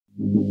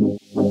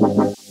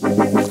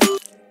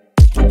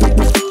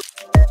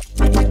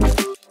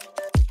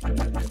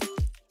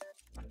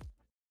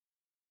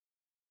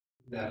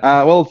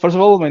Well, first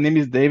of all, my name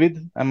is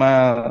David. I'm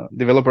a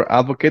developer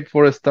advocate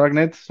for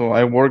Starknet, so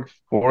I work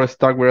for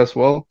Starkware as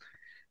well.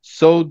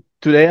 So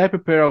today I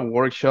prepare a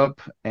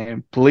workshop,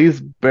 and please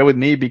bear with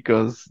me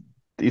because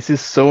this is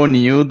so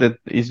new that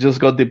it just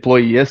got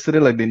deployed yesterday,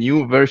 like the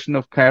new version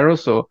of Cairo.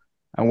 So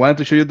I wanted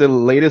to show you the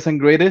latest and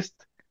greatest.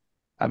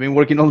 I've been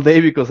working all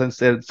day because I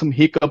said some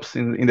hiccups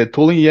in the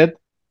tooling yet,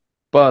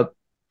 but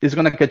it's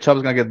gonna catch up,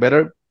 it's gonna get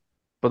better.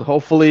 But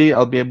hopefully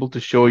I'll be able to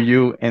show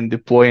you and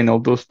deploying all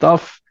those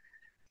stuff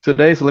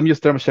today. So let me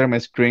just start sharing my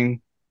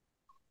screen.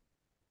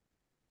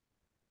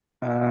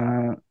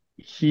 Uh,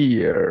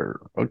 Here.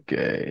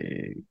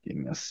 Okay, give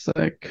me a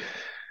sec.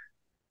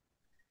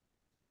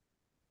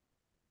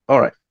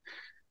 All right.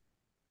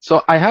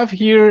 So I have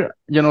here,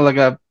 like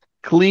a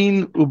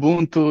clean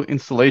Ubuntu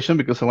installation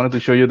because I wanted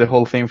to show you the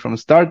whole thing from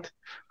start.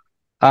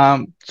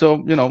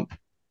 So,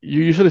 you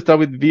usually start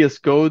with VS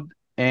Code,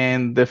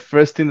 and the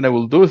first thing that I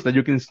will do is that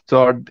you can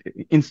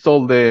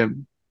install the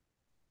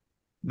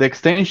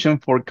extension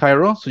for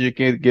Cairo, so you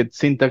can get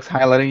syntax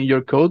highlighting in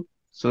your code.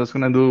 So that's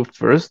gonna do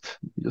first.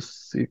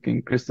 Just so you can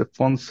increase the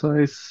font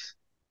size.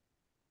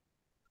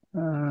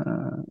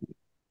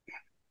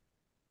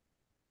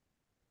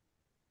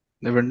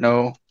 Never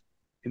know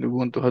in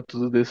Ubuntu how to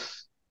do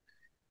this.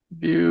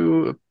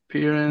 View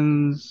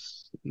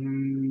appearance,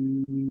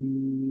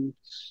 zoom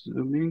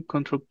in,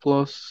 Control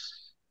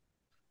plus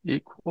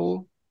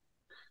equal,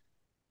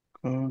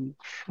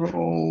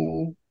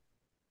 Control.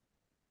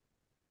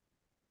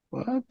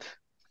 What?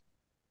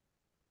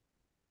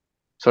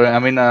 Sorry,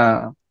 I'm in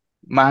a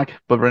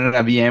Mac, but running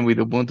a VM with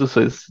Ubuntu,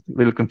 so it's a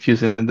little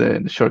confusing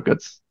the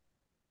shortcuts.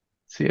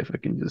 See if I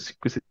can just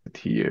increase it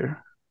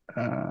here.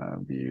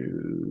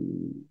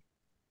 View.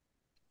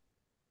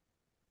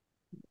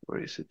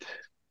 Where is it?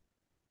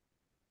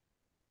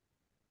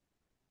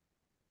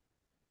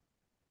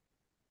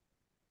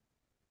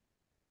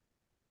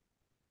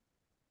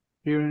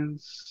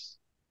 Appearance.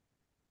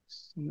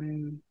 Zoom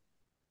in.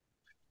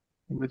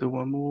 Maybe do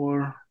one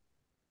more.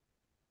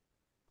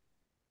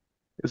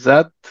 Is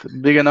that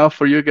big enough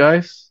for you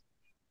guys?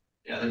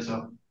 Yeah, I think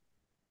so.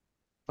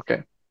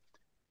 Okay.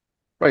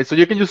 Right, so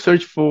you can just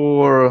search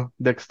for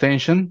the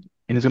extension,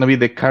 and it's going to be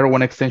the Cairo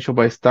 1 extension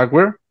by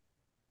Starkware.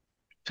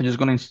 So I'm just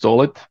going to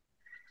install it.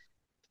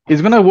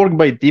 It's going to work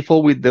by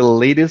default with the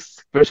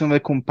latest version of the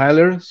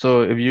compiler.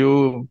 So if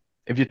you're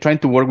trying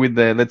to work with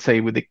let's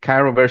say with the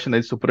Cairo version that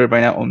is supported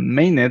right now on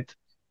mainnet,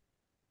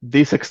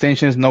 this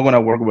extension is not going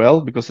to work well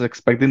because it's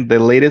expecting the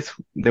latest,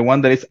 the one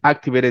that is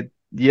activated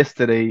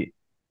yesterday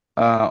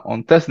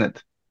on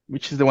testnet,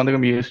 which is the one that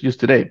going to be used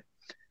today.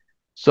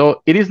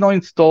 So it is now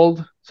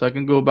installed, so I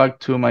can go back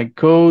to my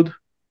code.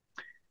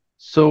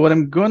 So what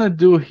I'm gonna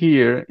do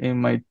here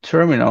in my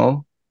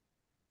terminal,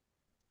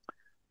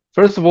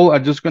 first of all,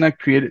 I'm just gonna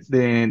create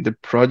the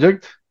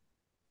project.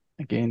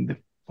 Again, the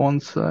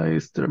font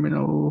size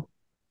terminal,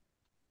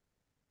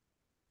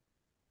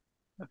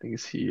 I think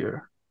it's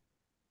here.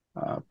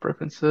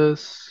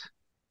 Preferences,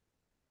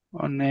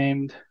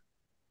 unnamed,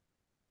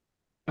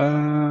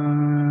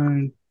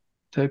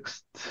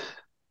 text.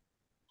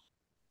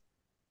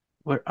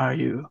 Where are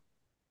you?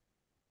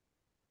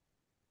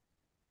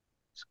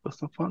 It's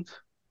custom font.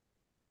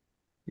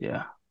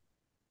 Yeah.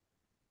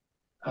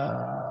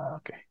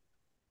 Okay.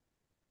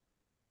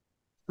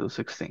 So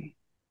 16.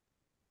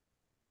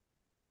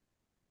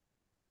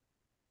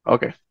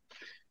 Okay.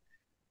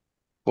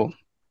 Cool.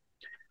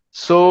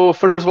 So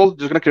first of all,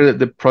 just gonna create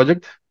the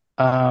project.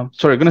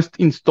 Sorry, I'm gonna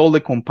install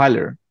the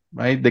compiler,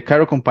 right? The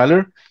Cairo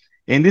compiler.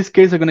 In this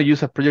case, I'm gonna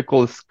use a project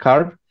called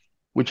Scarb,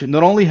 which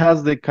not only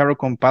has the Cairo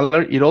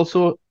compiler, it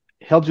also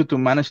helps you to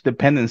manage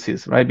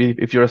dependencies, right?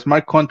 If your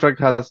smart contract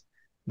has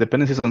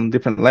dependencies on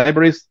different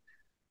libraries,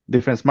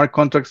 different smart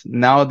contracts,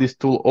 now this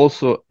tool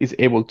also is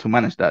able to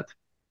manage that.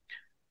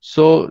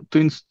 So to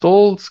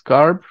install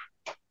Scarb,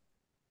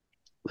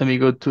 let me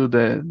go to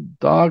the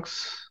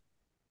docs.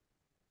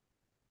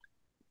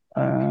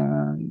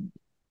 All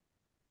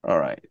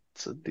right,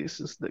 so this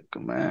is the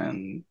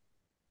command.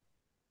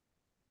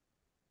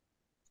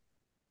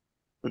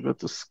 We go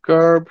to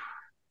Scarb,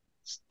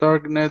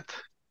 Starknet,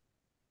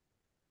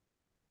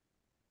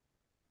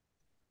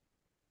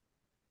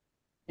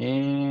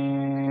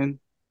 and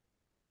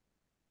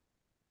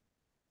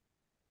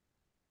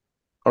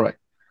all right.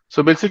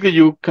 So basically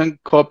you can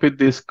copy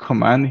this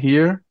command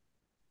here,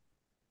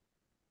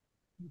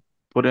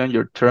 put it on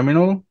your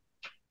terminal.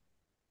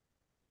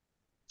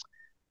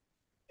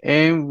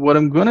 And what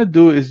I'm gonna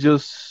do is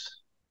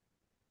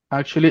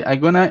I'm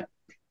gonna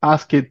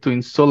ask it to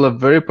install a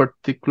very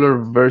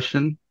particular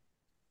version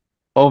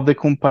of the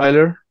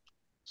compiler.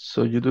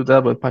 So you do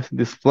that by passing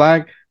this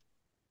flag.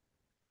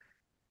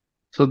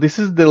 So this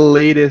is the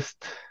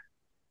latest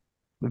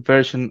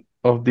version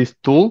of this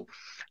tool,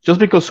 just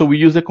because so we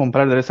use the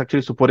compiler that is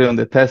actually supported on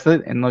the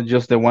testnet and not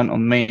just the one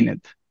on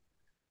mainnet.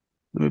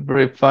 Let me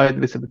verify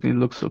that everything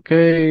looks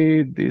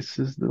okay. This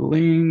is the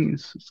link.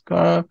 This is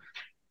Scar.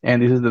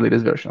 and this is the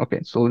latest version.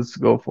 Okay, so let's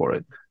go for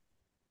it.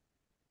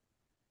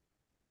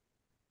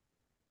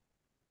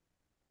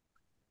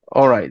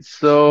 All right,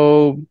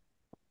 so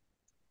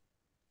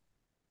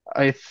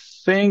I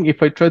think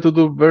if I try to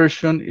do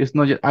version, it's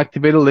not yet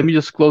activated. Let me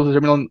just close the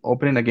terminal and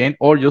open it again,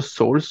 or just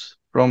source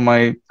from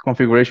my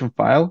configuration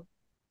file.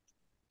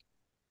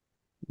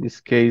 In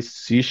this case,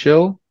 C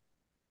shell,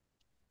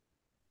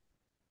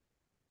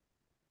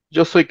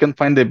 just so I can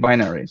find the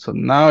binary. So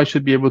now I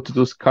should be able to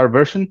do scarf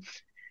version.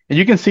 And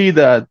you can see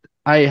that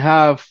I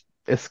have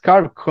a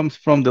scarf comes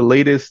from the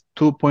latest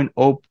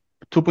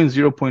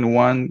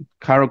 2.0.1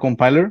 Cairo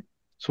compiler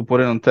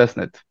supported on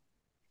testnet.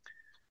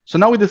 So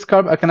now with the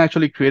scarf, I can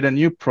actually create a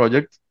new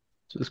project.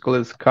 So let's call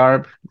it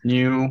scarf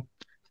new,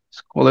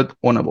 let's call it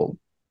ownable.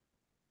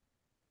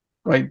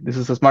 Right? This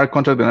is a smart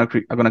contract that I'm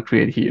going to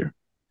create here.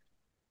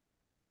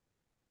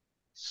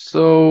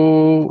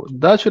 So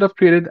that should have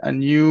created a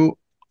new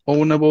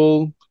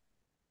ownable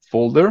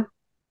folder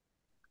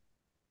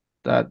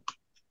that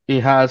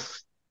it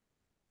has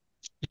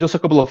just a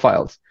couple of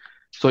files.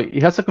 So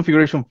it has a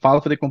configuration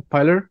file for the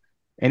compiler,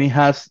 and it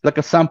has like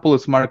a sample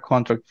smart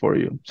contract for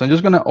you. So I'm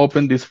just going to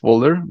open this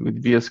folder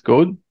with VS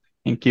Code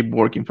and keep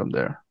working from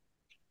there.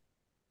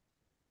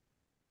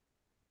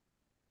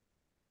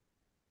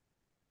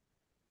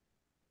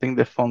 I think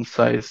the font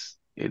size,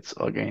 it's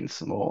again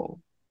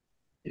small.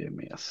 Give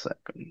me a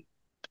second.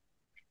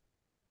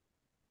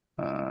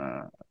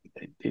 I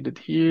did it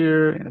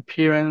here in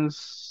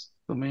appearance,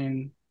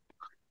 domain.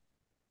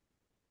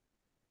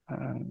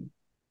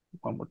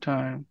 One more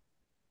time.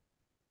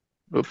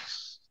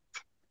 Oops, I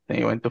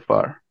think it went too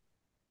far.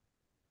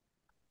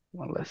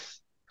 One less.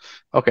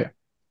 Okay.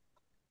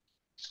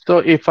 So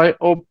if I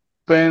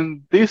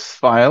open this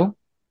file,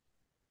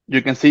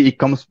 you can see it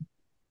comes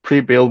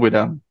pre-built with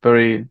a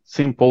very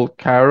simple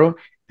Cairo.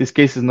 This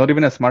case is not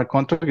even a smart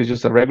contract, it's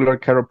just a regular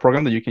Cairo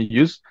program that you can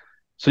use.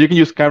 So you can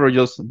use Cairo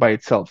just by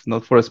itself,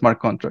 not for a smart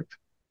contract.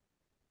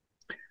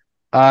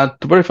 To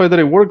verify that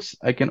it works,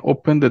 I can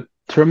open the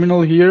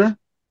terminal here, and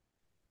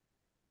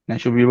I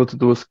should be able to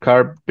do a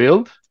scarf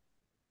build.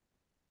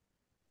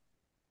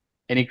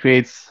 And it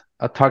creates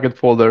a target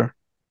folder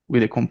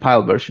with a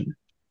compiled version.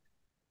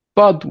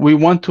 But we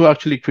want to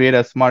actually create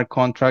a smart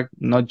contract,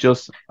 not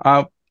just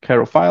a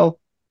Cairo file.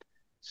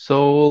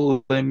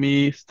 So let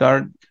me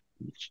start,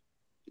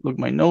 look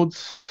my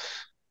notes.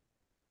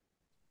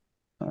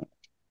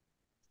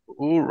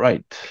 All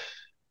right.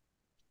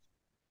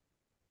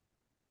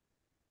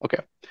 Okay.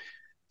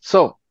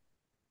 So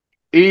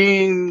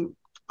on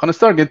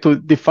Starknet, to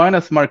define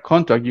a smart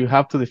contract, you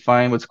have to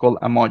define what's called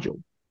a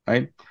module,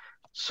 right?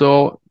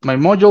 So my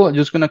module, I'm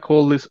just going to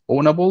call this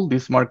ownable,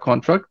 this smart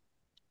contract.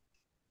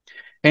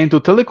 And to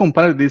tell the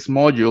compiler this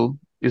module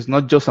is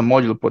not just a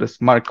module, but a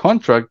smart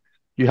contract,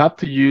 you have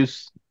to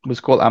use what's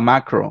called a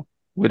macro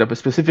with a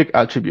specific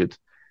attribute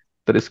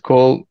that is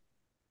called,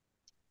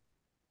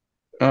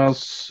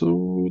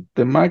 so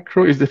the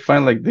macro is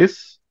defined like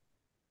this.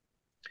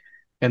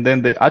 And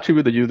then the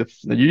attribute that you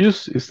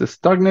use is the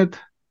Starknet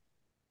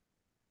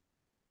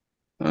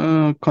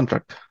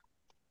contract.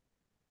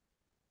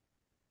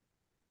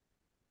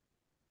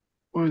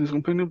 Oh, is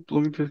component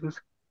plugin business?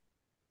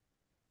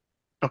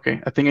 Okay,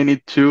 I think I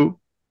need to.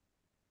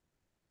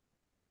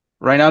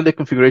 Right now, the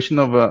configuration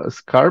of a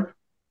scarf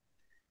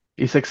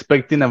is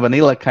expecting a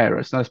vanilla Cairo.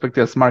 It's not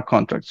expecting a smart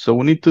contract. So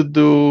we need to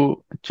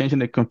do a change in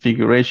the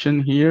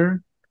configuration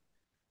here.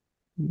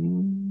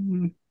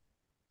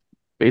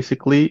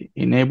 Basically,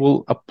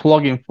 enable a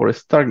plugin for a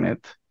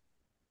Starknet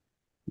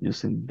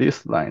using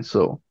this line.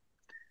 So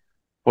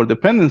for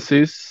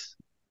dependencies,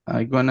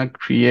 I'm gonna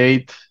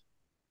create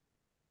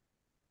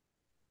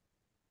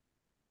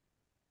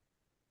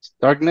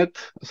Starknet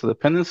as a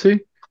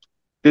dependency.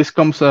 This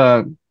comes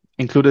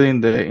included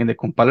in the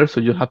compiler, so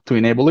you have to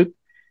enable it.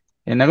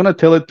 And I'm gonna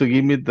tell it to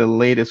give me the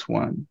latest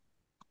one.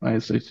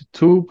 Right, so it's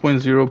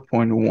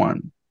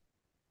 2.0.1.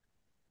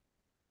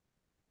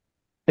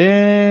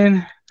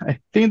 And I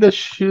think that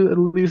should at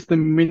least the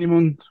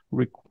minimum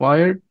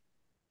required.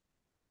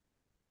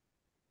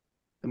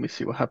 Let me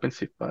see what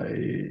happens if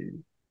I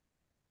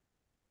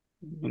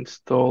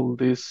install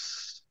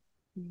this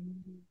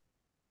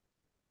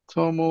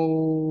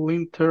toml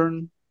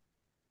intern.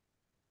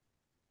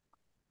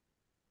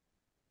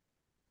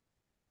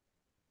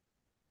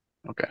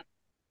 Okay,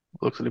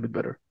 looks a little bit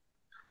better.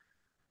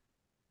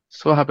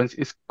 So what happens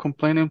is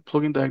complaining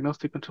plugin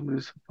diagnostic control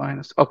is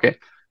fine. Okay,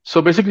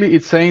 so basically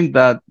it's saying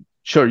that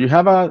sure, you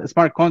have a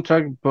smart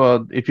contract,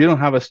 but if you don't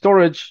have a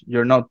storage,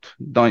 you're not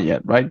done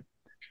yet, right?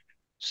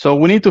 So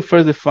we need to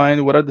first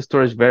define what are the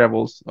storage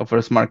variables of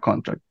a smart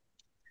contract.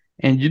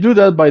 And you do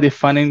that by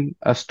defining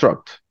a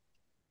struct,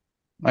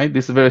 right?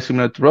 This is very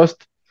similar to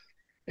Rust.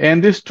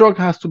 And this struct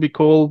has to be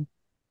called,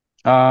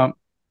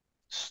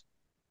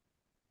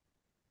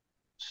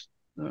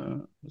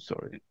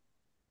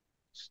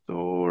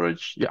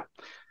 storage, yeah.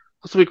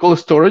 Has to be called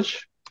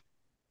storage.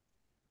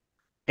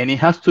 And it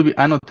has to be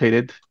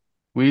annotated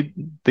with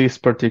this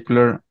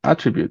particular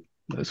attribute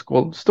that's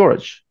called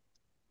storage.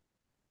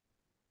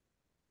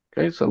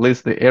 Okay, so at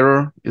least the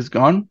error is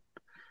gone.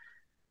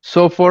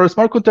 So for a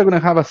smart contract, we're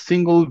gonna have a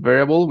single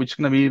variable, which is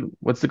gonna be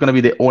what's gonna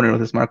be the owner of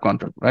the smart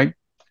contract, right?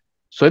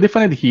 So I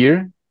define it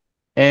here,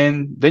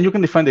 and then you can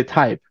define the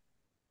type.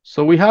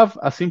 So we have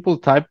a simple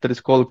type that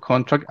is called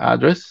contract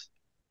address,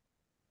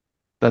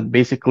 that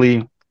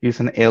basically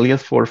is an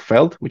alias for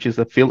felt, which is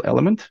a field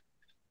element.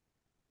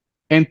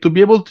 And to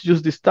be able to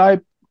use this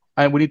type,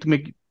 we need to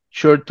make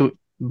sure to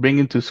bring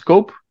into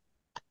scope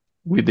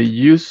with the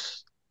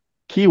use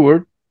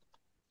keyword.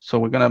 So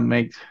we're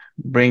gonna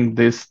bring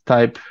this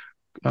type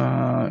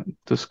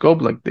to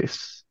scope like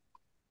this.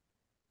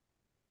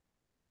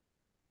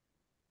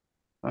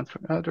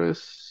 Contract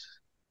address,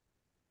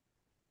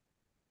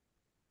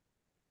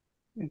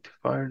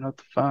 identifier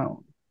not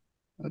found.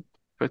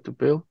 Try to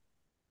build.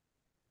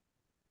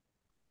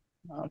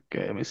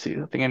 Okay, let me see.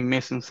 I think I'm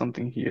missing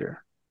something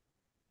here.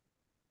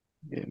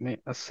 Give me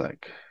a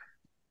sec.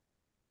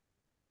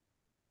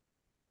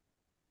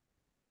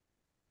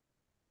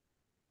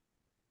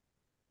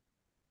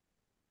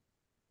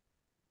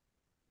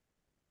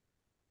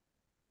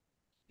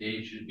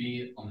 They should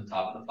be on the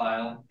top of the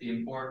file, the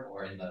import,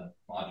 or in the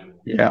module.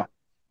 Yeah.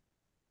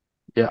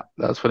 Yeah,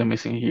 that's what I'm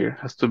missing here.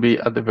 Has to be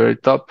at the very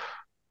top.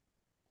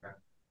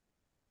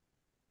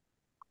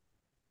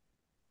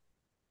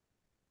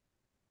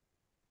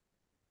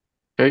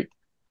 Okay.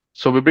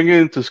 So we bring it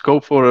into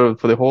scope for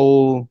the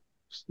whole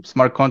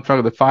smart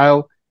contract, the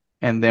file,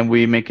 and then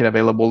we make it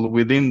available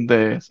within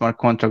the smart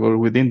contract or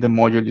within the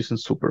module using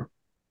super.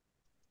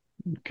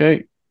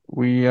 Okay,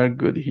 we are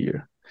good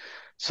here.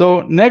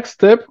 So next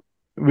step,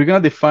 we're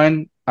gonna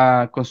define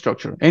a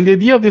constructor. And the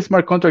idea of this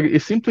smart contract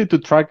is simply to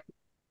track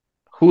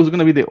who's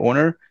gonna be the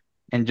owner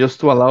and just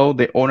to allow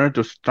the owner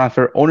to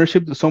transfer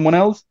ownership to someone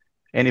else.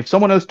 And if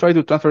someone else tries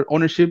to transfer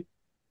ownership,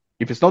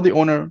 if it's not the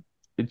owner,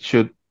 it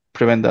should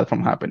prevent that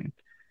from happening.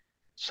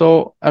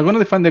 So I'm going to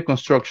define the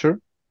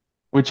constructor,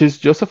 which is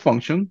just a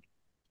function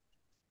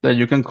that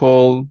you can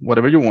call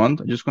whatever you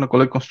want. I'm just going to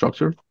call it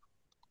constructor.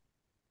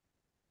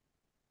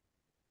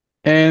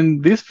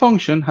 And this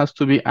function has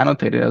to be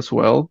annotated as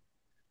well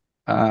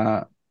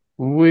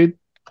with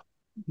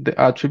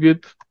the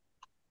attribute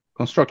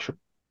constructor.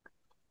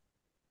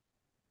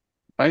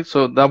 Right?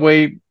 So that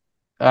way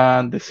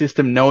the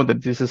system knows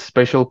that this is a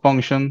special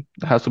function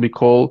that has to be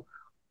called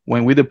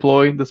when we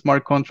deploy the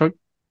smart contract.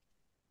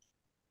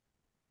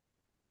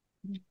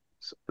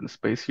 So open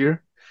space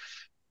here.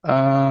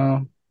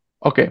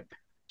 Okay,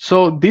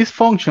 so this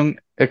function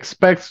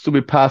expects to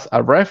be passed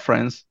a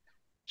reference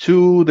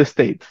to the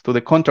state, to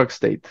the contract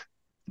state,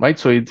 right?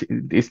 So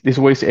this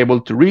way is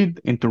able to read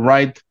and to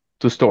write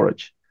to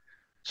storage.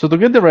 So to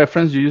get the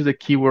reference, you use the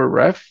keyword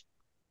ref,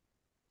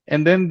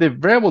 and then the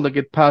variable that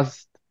get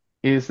passed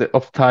is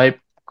of type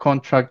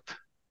contract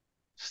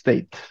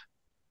state,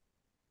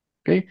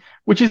 okay?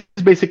 Which is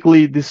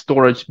basically the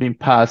storage being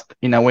passed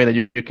in a way that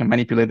you can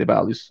manipulate the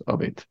values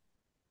of it,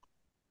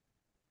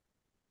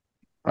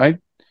 right?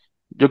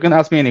 You can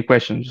ask me any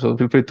questions, so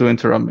feel free to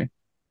interrupt me.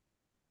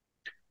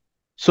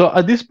 So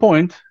at this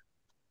point,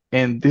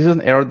 and this is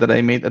an error that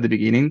I made at the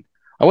beginning,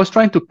 I was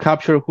trying to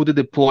capture who the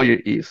deployer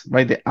is,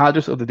 right? The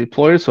address of the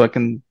deployer so I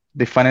can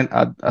define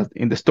it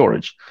in the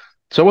storage.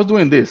 So I was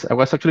doing this. I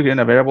was actually getting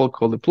a variable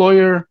called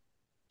deployer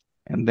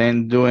and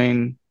then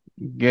doing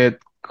get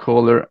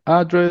caller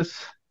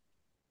address,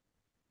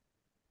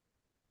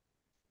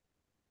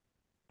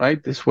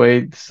 right? This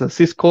way, this is a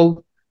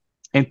syscall.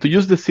 And to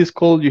use the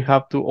syscall, you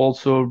have to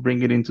also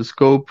bring it into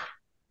scope.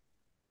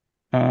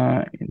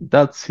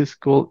 That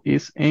syscall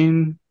is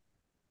in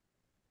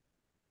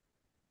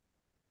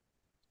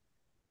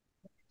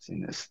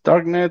the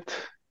Starknet.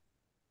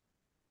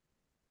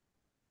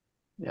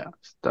 Yeah,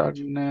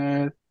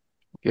 Starknet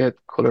get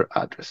caller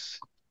address,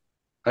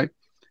 right?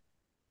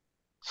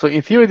 So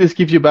in theory, this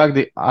gives you back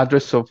the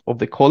address of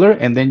the caller,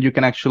 and then you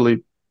can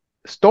actually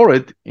store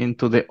it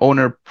into the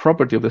owner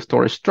property of the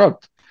storage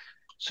struct.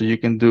 So you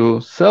can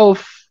do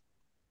self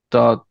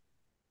dot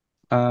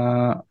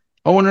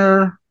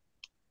owner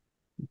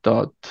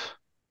dot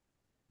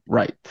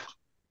write,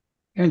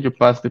 and you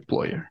pass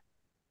deployer.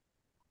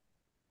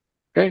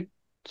 Okay,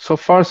 so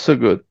far so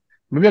good.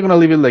 Maybe I'm gonna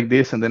leave it like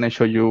this, and then I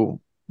show you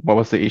what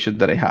was the issue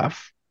that I have.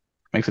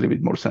 Makes a little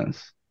bit more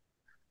sense.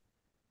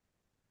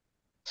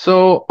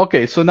 So,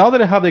 okay, so now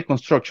that I have the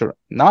constructor,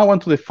 now I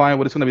want to define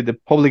what is going to be the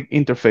public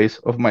interface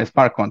of my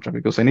smart contract,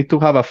 because I need to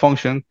have a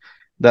function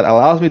that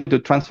allows me to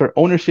transfer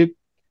ownership.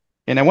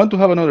 And I want to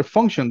have another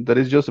function that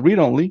is just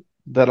read-only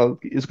that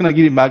is going to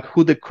give me back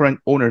who the current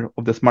owner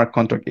of the smart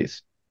contract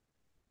is.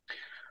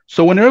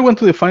 So whenever I want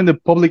to define the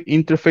public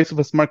interface of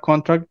a smart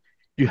contract,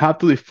 you have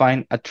to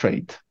define a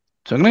trait.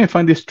 So I'm going to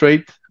define this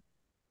trait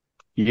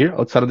here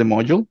outside of the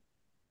module.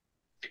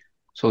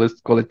 So let's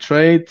call it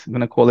trait. I'm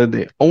going to call it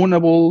the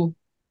ownable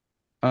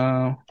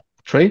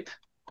trait.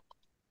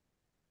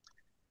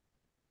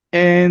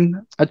 And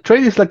a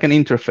trait is like an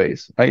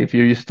interface, right? If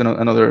you use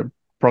another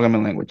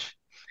programming language.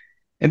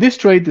 And this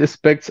trait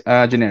expects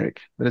a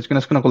generic, that it's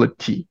going to call it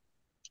T.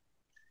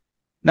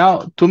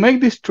 Now, to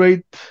make this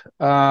trait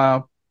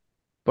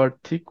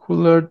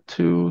particular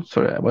to,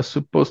 sorry, I was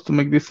supposed to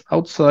make this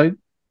outside.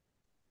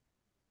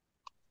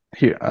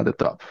 here at the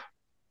top.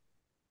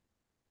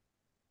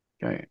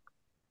 Okay.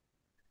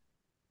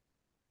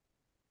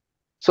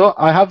 So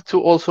I have to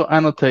also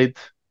annotate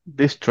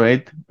this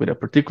trait with a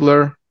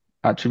particular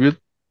attribute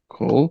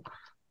called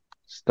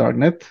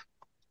Starknet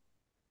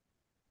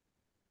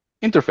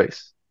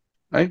interface,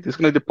 right? It's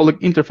going to be the public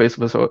interface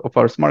of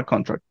our smart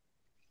contract.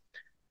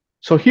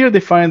 So here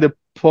define the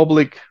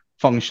public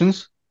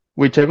functions,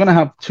 which are going to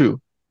have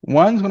two.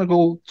 One is going to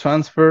go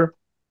transfer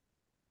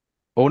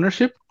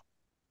ownership,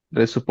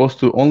 that is supposed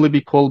to only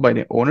be called by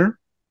the owner.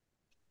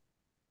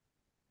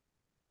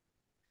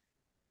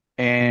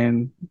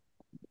 And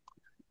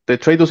the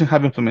trait doesn't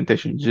have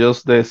implementation,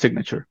 just the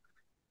signature.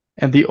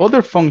 And the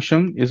other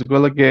function is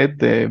going to get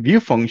the view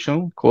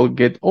function called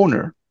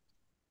getOwner.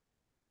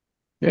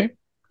 Okay.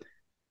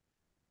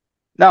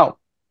 Now,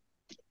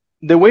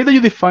 the way that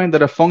you define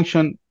that a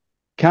function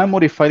can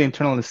modify the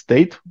internal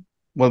state,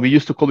 what we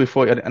used to call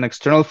before an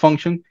external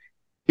function,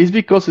 is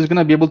because it's going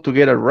to be able to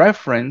get a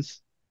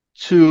reference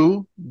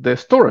to the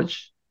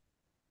storage,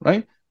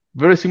 right?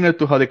 Very similar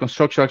to how the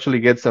constructor actually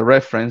gets a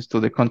reference to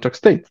the contract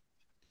state.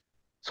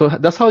 So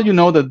that's how you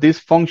know that this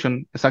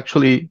function is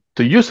actually,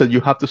 to use it, you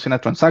have to send a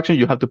transaction,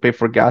 you have to pay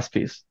for gas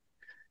fees.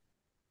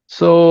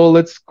 So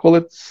let's call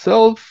it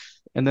self,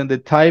 and then the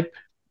type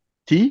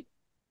T,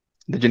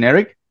 the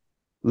generic.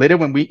 Later,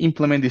 when we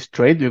implement this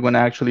trait, we're going to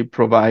actually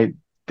provide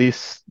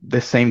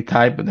the same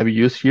type that we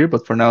use here,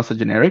 but for now it's a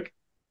generic.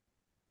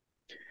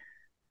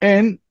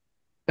 And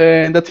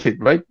that's it,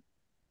 right?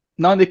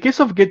 Now, in the case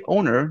of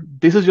getOwner,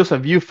 this is just a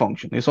view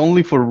function. It's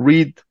only for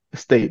read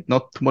state,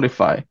 not to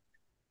modify.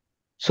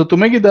 So to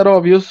make it that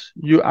obvious,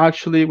 you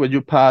actually, what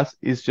you pass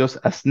is just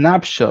a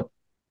snapshot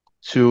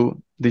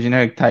to the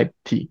generic type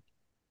T,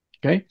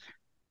 okay?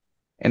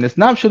 And the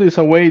snapshot is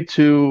a way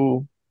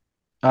to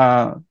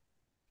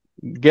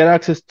get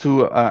access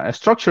to a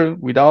structure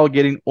without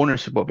getting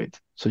ownership of it.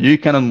 So you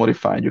cannot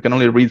modify it, you can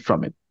only read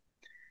from it.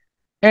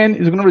 And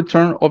it's going to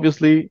return,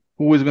 obviously,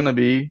 who is going to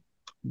be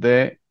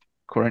the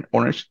current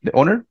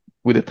owner,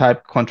 with the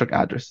type contract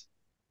address.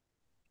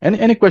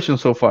 Any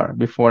questions so far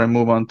before I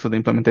move on to the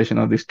implementation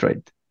of this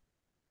trait?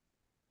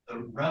 The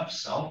ref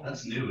self,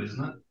 that's new,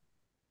 isn't it?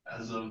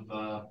 As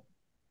of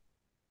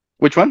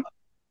Which one?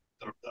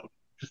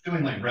 Just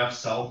doing like ref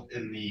self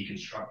in the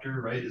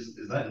constructor, right? Is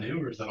that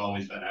new, or has that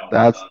always been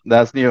out?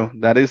 That's new.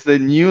 That is the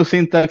new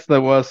syntax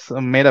that was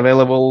made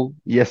available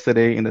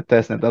yesterday in the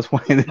testnet. That's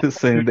why it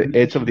is in the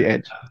edge of the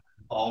edge.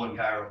 All in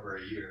Cairo for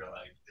a year,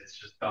 like it's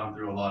just gone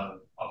through a lot of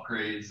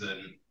upgrades,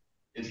 and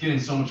it's getting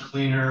so much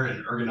cleaner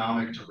and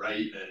ergonomic to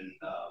write, and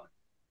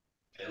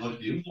it looks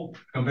beautiful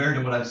compared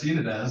to what I've seen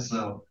it as.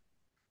 So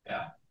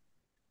yeah.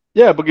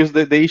 Yeah, because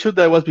the issue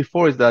that was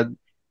before is that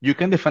you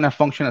can define a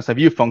function as a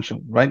view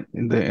function, right?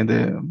 In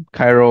the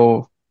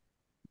Cairo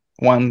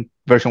 1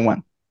 version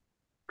 1.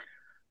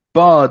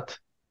 But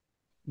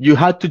you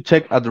had to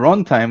check at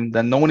runtime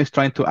that no one is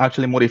trying to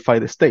actually modify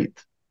the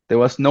state. There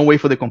was no way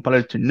for the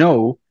compiler to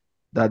know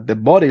that the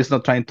body is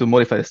not trying to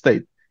modify the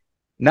state.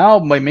 Now,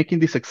 by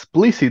making this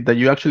explicit that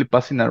you actually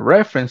pass in a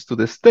reference to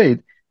the state,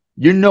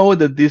 you know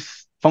that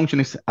this function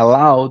is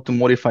allowed to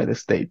modify the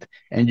state.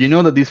 And you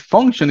know that this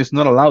function is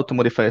not allowed to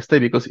modify the state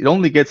because it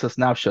only gets a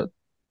snapshot.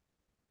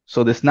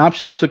 So the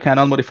snapshot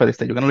cannot modify the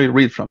state. You can only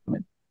read from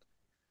it.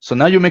 So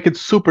now you make it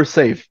super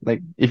safe.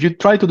 Like if you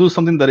try to do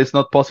something that is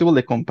not possible,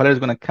 the compiler is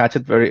going to catch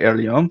it very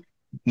early on,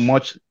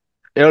 much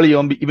early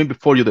on, even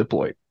before you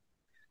deploy it.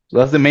 So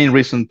that's the main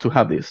reason to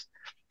have this.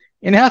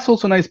 And it has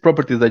also nice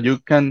properties that you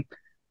can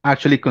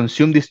actually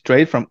consume this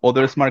trait from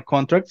other smart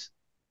contracts.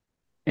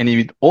 And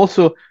it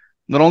also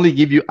not only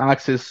give you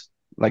access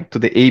like to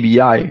the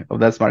ABI of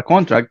that smart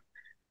contract,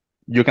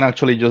 you can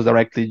actually just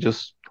directly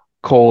just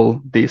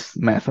call these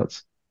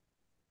methods.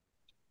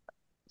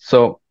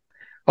 So,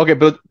 okay,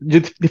 but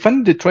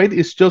defining the trait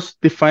is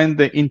just define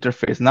the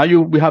interface. Now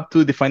we have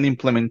to define the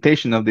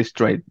implementation of this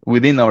trait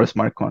within our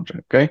smart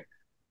contract, okay?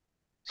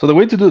 So the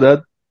way to do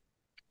that,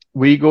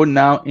 we go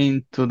now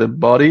into the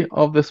body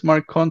of the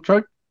smart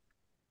contract.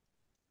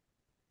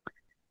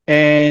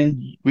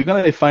 And we're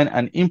going to define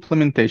an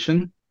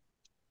implementation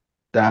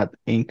that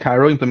in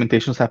Cairo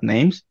implementations have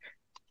names.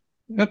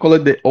 I'm going to call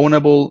it the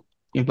ownable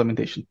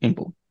implementation,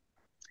 impl.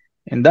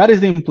 And that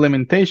is the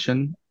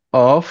implementation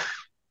of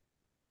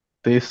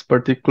this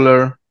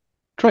particular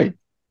trait.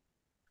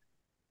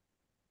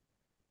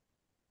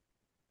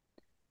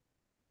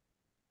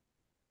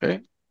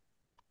 Okay.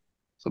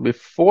 So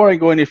before I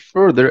go any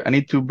further, I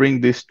need to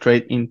bring this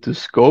trait into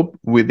scope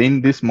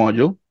within this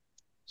module.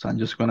 So I'm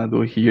just going to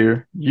do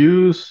here,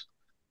 use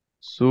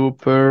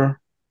super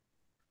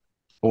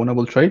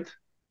ownable trait.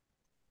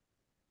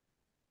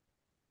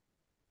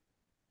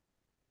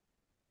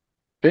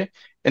 Okay.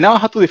 And now I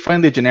have to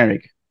define the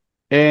generic.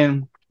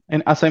 And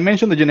as I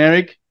mentioned, the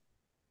generic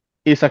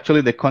is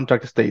actually the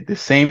contract state, the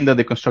same that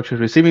the constructor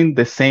is receiving,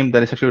 the same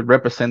that is actually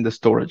represent the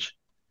storage.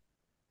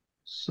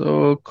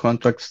 So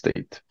contract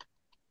state.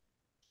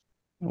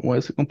 Why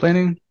is it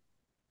complaining?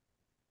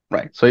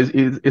 Right. So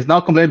it's now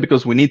complaining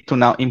because we need to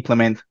now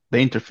implement the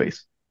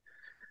interface.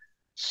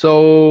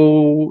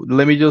 So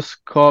let me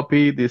just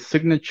copy the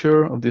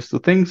signature of these two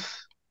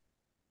things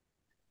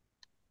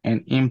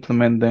and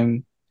implement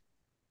them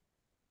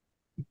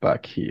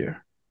back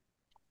here.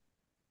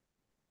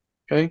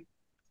 Okay.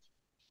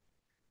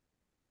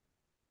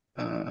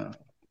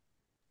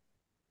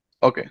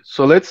 Okay,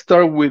 so let's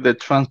start with the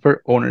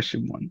transfer ownership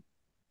one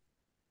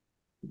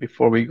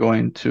before we go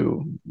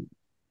into,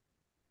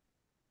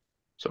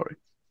 sorry.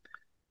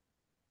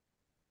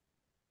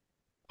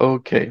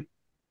 Okay,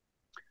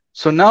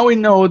 so now we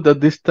know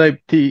that this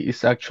type T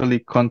is actually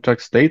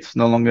contract states,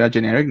 no longer a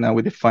generic. Now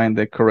we define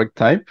the correct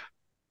type.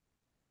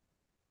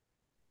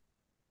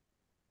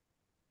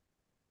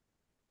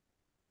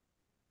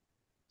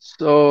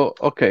 So,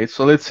 okay,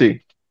 so let's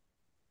see.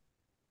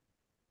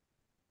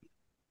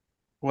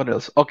 What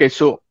else? Okay,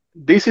 so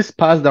this is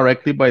passed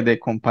directly by the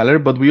compiler,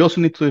 but we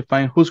also need to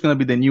define who's going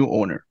to be the new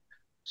owner.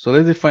 So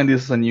let's define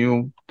this as a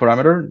new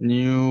parameter,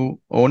 new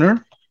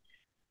owner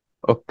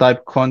of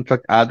type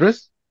contract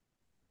address.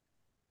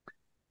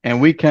 And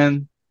we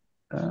can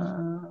look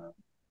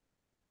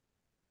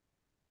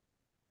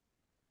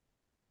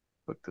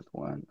at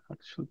one,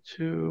 actual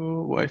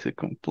two. Why is it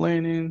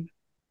complaining?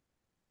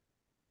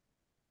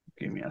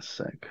 Give me a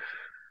sec.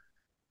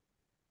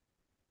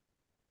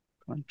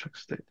 Contract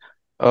state.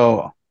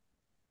 Oh,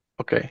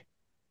 okay.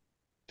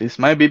 This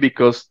might be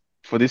because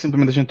for this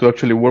implementation to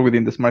actually work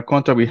within the smart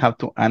contract, we have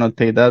to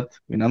annotate that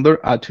in another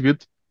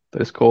attribute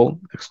that is called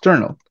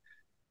external.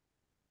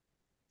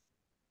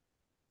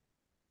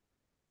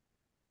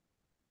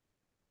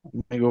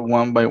 Let me go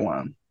one by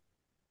one.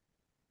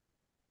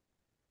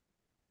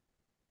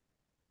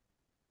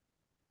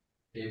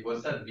 Dave,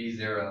 what's that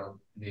V0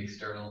 in the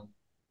external?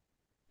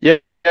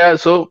 Yeah,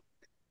 so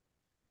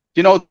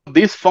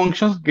these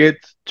functions get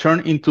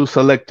turned into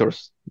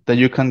selectors that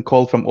you can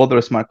call from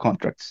other smart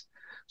contracts.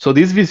 So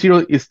this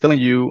V0 is telling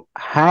you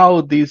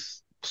how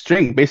this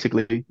string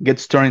basically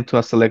gets turned into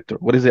a selector.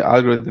 What is the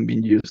algorithm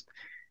being used?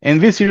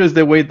 And V0 is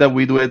the way that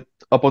we do it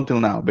up until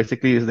now.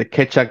 Basically, is the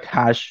Keccak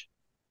hash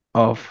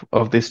of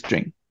this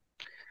string.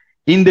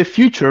 In the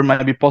future, it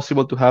might be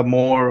possible to have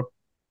more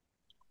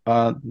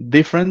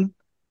different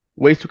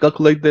ways to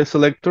calculate the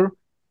selector,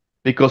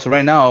 because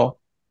right now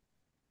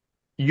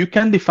you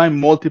can define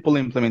multiple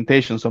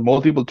implementations or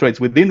multiple traits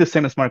within the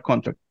same smart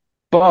contract.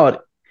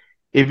 But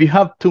if you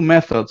have two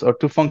methods or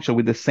two functions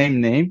with the same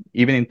name,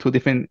 even in two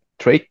different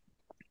traits,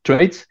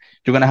 you're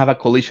going to have a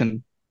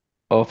collision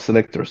of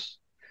selectors.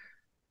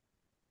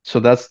 So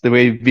that's the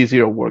way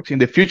V0 works. In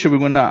the future, we're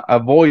going to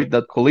avoid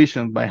that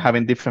collision by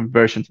having different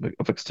versions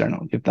of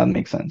external, if that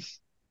makes sense.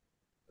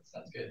 That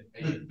sounds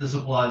good. This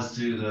applies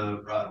to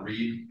the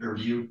read or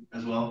view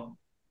as well.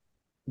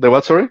 The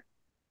what, sorry?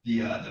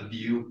 The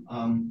view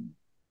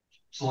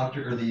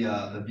selector or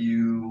the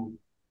view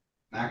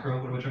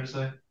macro. What am I trying to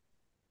say?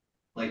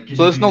 Like,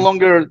 So it's no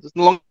longer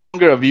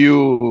a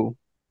view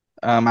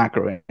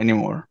macro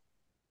anymore.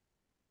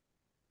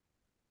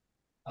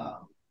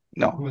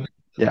 No.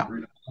 Yeah.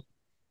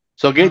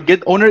 So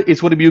get owner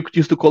is what we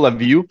used to call a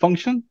view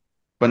function,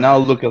 but now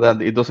look at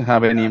that, it doesn't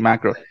have any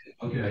macro.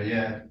 Okay,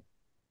 yeah.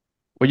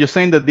 What you're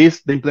saying that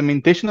the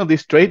implementation of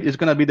this trait is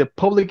going to be the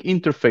public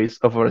interface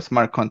of our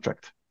smart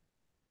contract.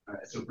 All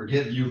right, so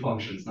forget view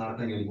functions, not a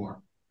thing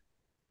anymore.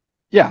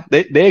 Yeah,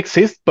 they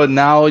exist, but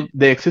now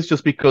they exist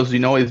just because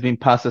it's been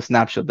passed a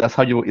snapshot. That's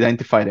how you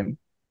identify them.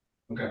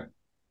 Okay.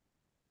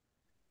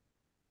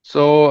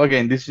 So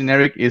again, this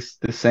generic is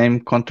the same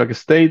contract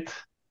state.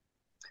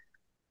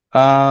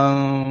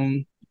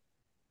 I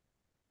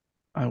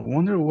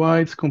wonder why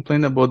it's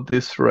complaining about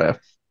this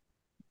ref.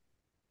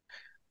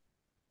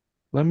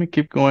 Let me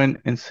keep going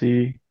and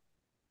see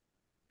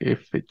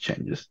if it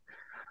changes.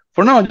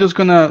 For now, I'm just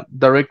gonna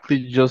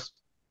directly just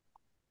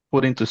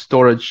put into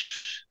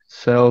storage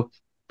self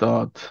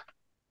dot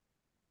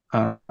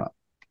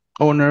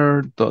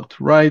owner dot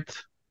write.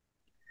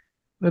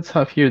 Let's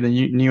have here the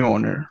new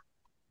owner.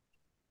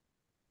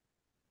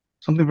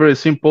 Something very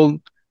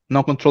simple,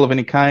 no control of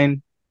any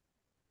kind.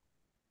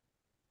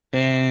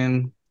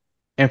 And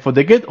for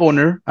the get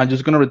owner, I'm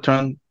just gonna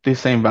return the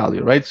same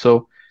value, right?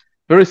 So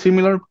very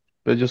similar,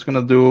 but just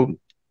gonna do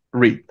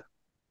read.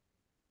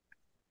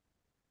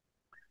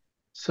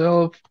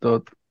 Self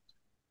dot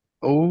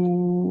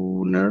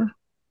owner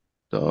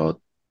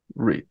dot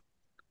read.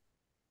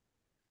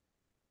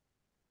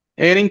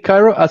 And in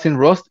Cairo, as in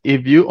Rust,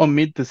 if you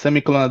omit the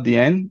semicolon at the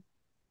end,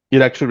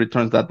 it actually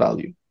returns that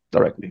value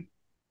directly.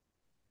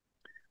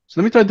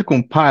 So let me try to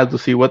compile to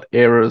see what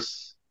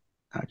errors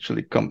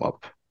actually come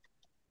up.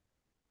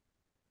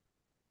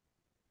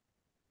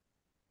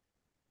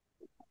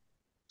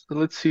 So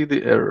let's see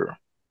the error.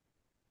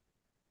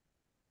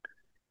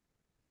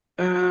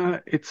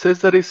 It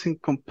says that it's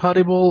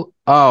incompatible.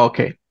 Oh,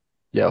 okay.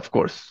 Yeah, of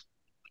course.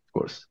 Of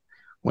course.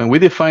 When we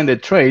define the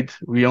trait,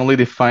 we only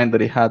define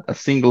that it had a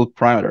single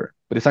parameter,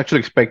 but it's actually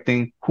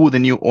expecting who the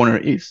new owner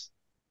is.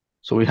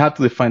 So we have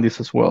to define this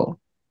as well.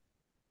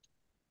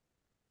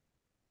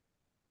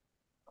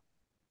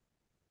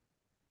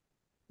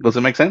 Does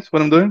it make sense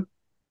what I'm doing?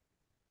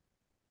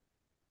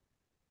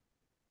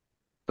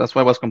 That's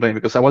why I was complaining,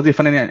 because I was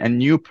defining a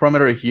new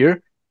parameter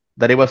here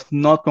that it was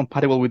not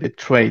compatible with the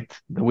trait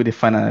that we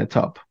defined at the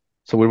top.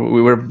 So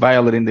we were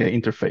violating the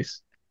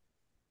interface.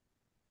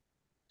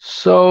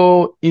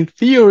 So in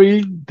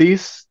theory,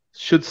 this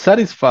should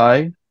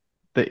satisfy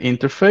the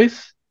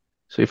interface.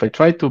 So if I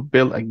try to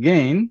build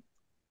again,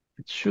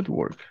 it should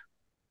work.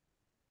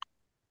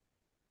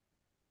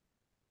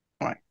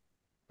 All right,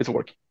 it's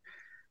working.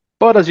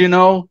 But as you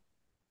know,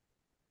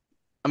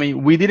 I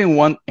mean, we didn't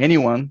want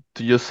anyone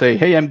to just say,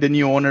 hey, I'm the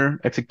new owner,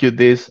 execute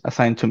this,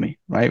 assign to me,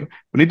 right?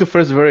 We need to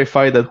first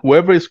verify that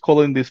whoever is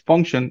calling this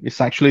function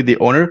is actually the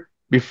owner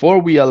before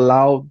we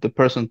allow the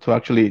person to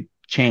actually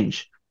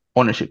change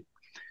ownership.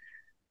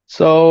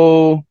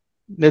 So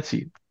let's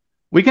see.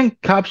 We can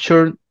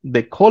capture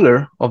the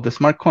color of the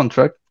smart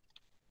contract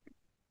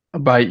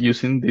by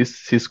using this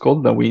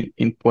syscall that we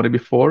imported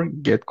before,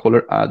 get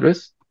color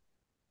address,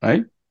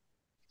 right?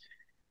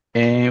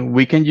 And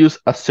we can use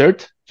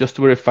assert just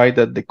to verify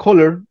that the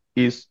color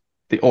is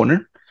the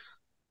owner.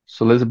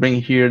 So let's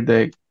bring here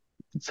the,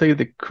 let's say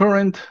the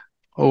current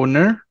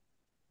owner.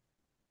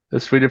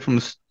 Let's read it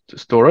from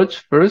storage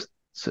first,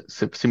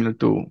 similar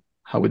to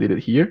how we did it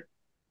here.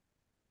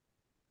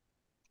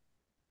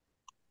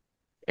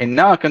 And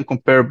now I can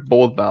compare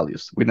both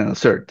values with an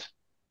assert.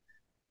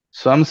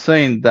 So I'm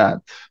saying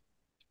that,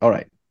 all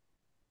right,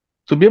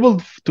 to be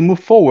able to move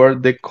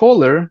forward, the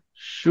color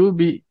should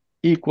be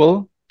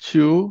equal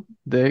to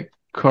the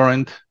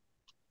current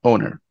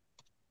owner.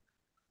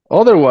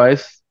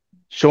 Otherwise,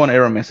 show an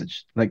error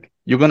message. Like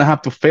you're gonna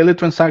have to fail the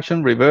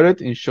transaction, revert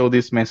it, and show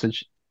this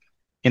message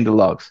in the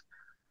logs.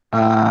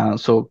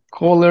 So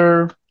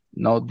caller,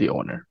 not the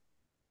owner.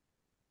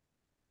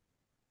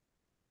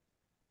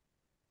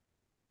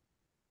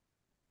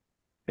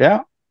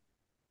 Yeah,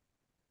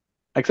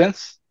 make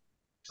sense?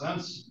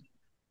 Sense.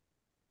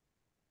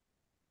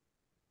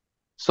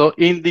 So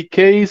in the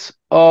case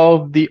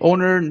of the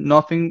owner,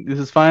 nothing, this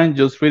is fine.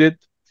 Just read it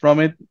from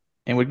it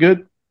and we're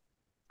good.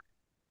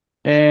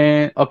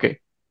 And okay,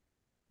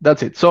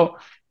 that's it. So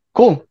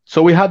cool.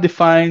 So we have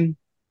defined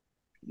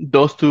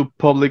those two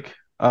public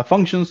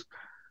functions.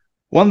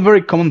 One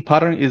very common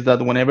pattern is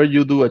that whenever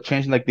you do a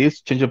change like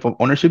this, change of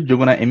ownership, you're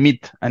gonna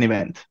emit an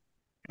event,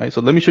 right? So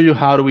let me show you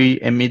how do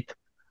we emit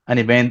an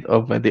event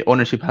of the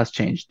ownership has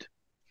changed.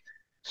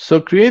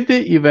 So create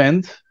the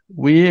event.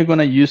 We are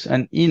gonna use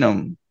an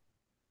enum.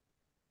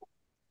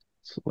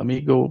 So let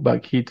me go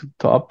back here to the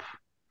top.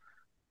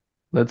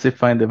 Let's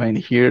define the event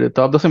here. The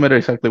top doesn't matter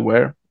exactly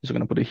where. I'm just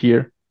gonna put it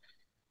here,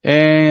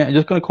 and I'm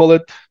just gonna call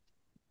it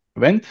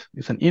event.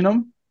 It's an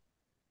enum,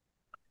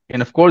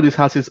 and of course this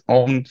has its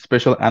own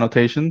special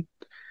annotation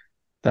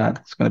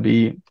that's gonna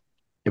be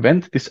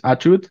event, this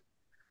attribute,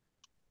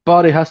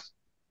 but it has,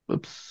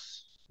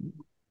 oops,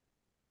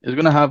 it's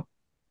gonna have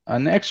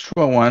an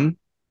extra one,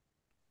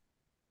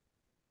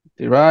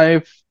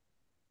 derive,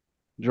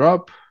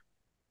 drop,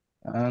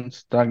 and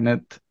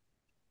Starknet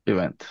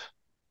event.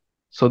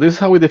 So this is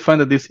how we define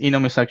that this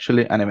enum is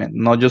actually an event,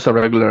 not just a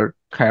regular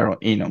Cairo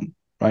enum,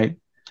 right?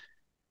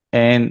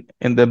 And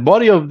in the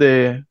body of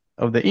the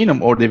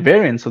enum, or the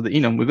variants of the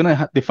enum, we're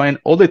gonna define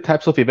all the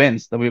types of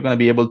events that we're gonna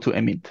be able to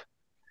emit.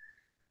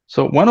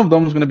 So one of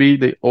them is gonna be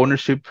the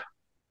ownership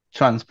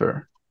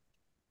transfer,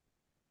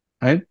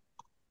 right?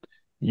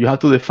 You have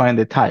to define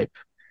the type,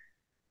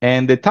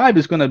 and the type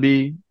is gonna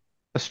be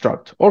a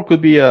struct, or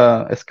could be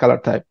a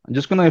scalar type. I'm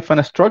just gonna define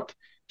a struct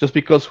just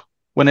because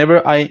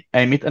whenever I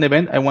emit an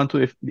event, I want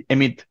to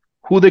emit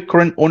who the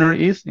current owner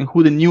is and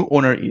who the new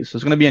owner is. So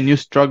it's gonna be a new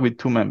struct with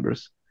two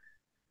members.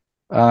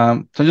 So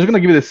I'm just gonna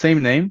give it the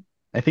same name.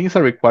 I think it's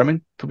a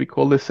requirement to be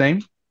called the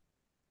same.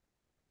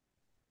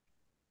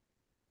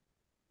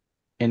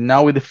 And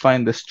now we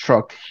define the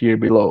struct here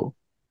below.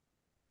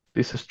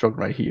 This is struct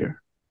right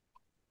here.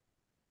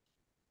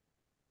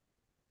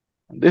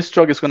 And this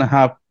struct is gonna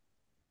have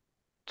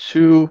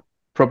two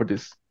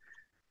properties: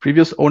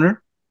 previous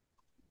owner,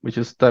 which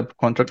is type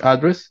contract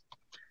address,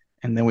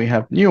 and then we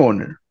have new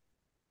owner,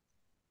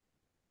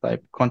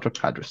 type contract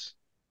address.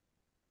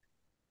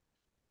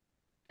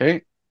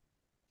 Okay.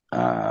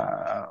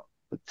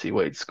 Let's see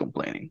why it's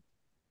complaining.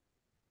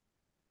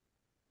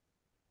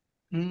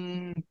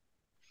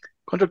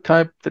 Contract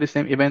type, that is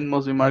same event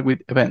must be marked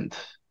with event.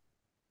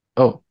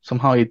 Oh,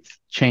 somehow it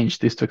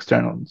changed this to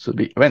external. It should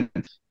be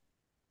event.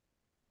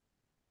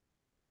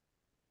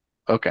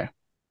 Okay.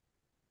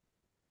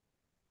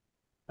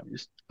 Let me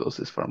just close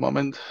this for a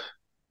moment.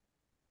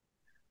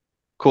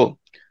 Cool.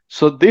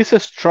 So this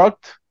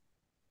struct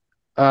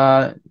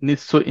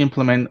needs to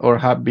implement or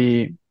have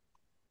the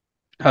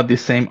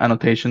same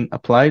annotation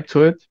applied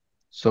to it.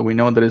 So we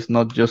know that it's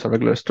not just a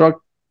regular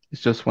struct,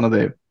 it's just one of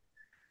the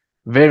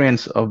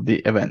variants of the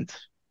event.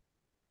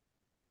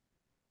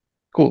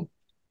 Cool.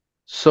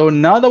 So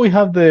now that we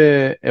have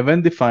the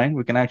event defined,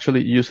 we can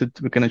actually use it,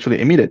 we can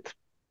actually emit it.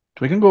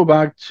 We can go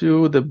back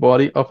to the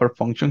body of our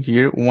function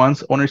here.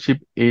 Once ownership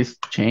is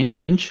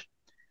changed,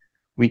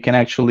 we can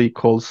actually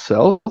call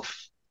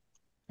self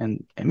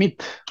and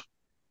emit.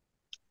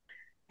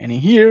 And in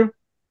here,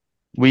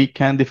 we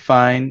can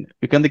define,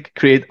 we can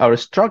create our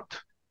struct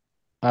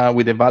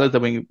with the values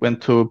that we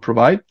went to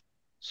provide.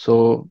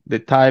 So the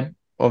type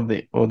of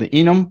the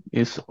enum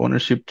is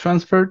ownership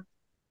transferred,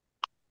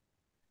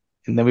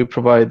 and then we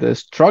provide the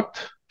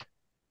struct.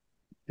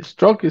 The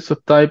struct is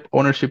of type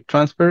ownership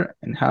transfer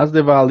and has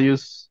the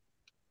values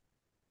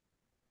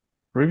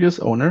previous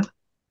owner,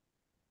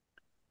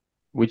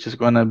 which is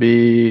going to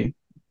be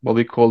what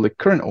we call the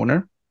current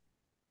owner.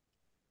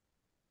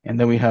 And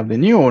then we have the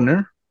new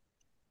owner,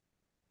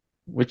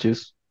 which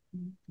is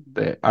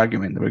the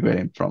argument that we're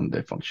getting from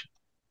the function.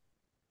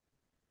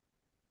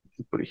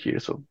 Put it here,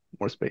 so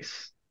more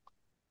space.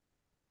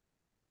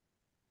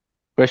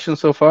 Questions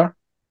so far?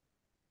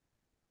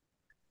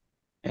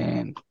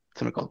 And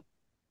semicolon.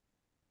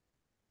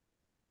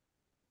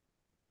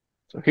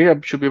 So here I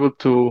should be able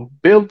to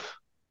build,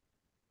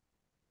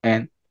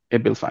 and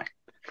it builds fine.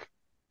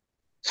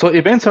 So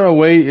events are a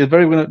way, it's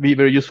going to be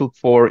very useful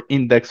for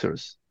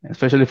indexers,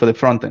 especially for the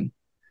front end.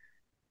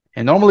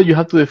 And normally you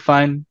have to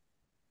define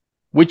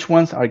which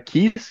ones are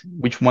keys,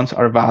 which ones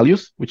are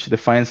values, which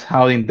defines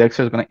how the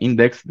indexer is going to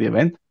index the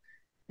event.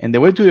 And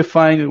the way to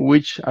define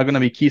which are going to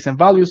be keys and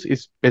values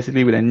is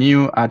basically with a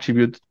new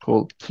attribute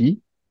called key.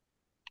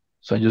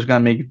 So I'm just going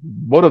to make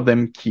both of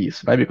them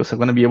keys, right? Because I'm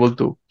going to be able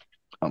to,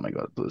 oh my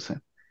God, do the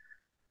same.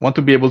 Want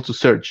to be able to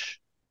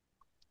search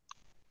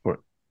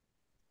for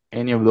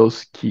any of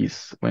those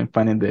keys when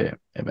finding the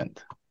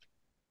event.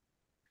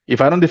 If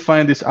I don't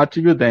define this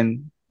attribute,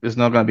 then it's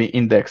not going to be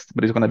indexed,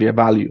 but it's going to be a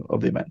value of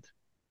the event.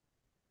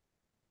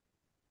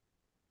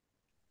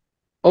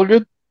 All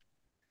good?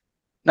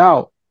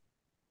 Now,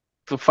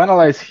 to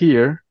finalize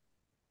here,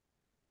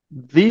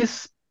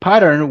 this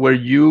pattern where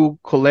you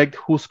collect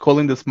who's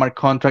calling the smart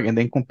contract and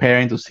then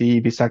comparing to see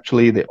if it's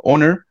actually the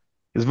owner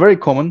is very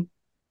common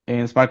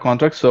in smart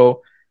contracts.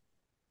 So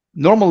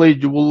normally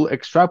you will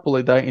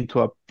extrapolate that into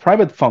a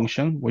private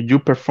function where you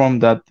perform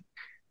that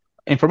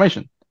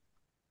information.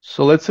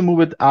 So let's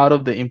move it out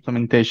of the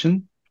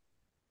implementation.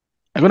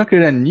 I'm going to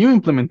create a new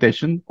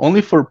implementation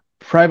only for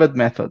private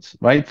methods,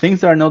 right?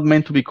 Things that are not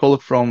meant to be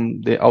called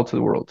from the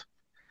outside world.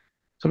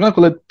 So I'm going to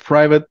call it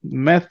private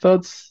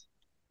methods.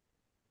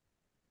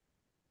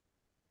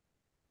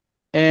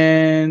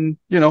 And,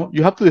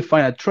 you have to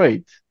define a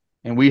trait.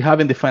 And we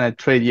haven't defined a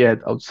trait yet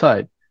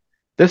outside.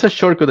 There's a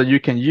shortcut that you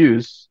can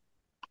use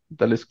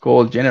that is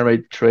called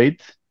generate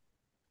trait.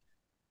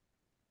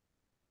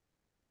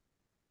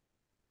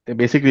 It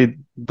basically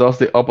does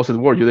the opposite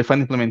work. You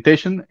define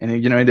implementation and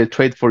it generates a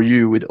trait for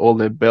you with all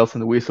the bells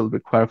and the whistles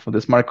required for the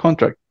smart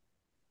contract.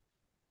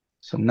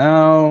 So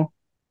now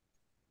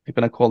I'm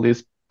going to call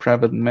this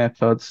private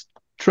methods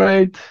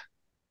trait.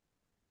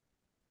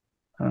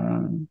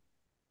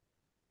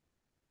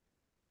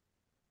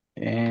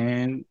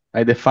 And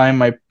I define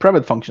my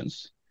private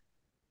functions.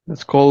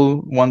 Let's call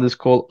one that's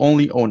called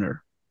only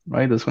owner,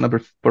 right? That's going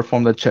to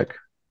perform the check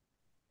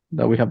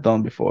that we have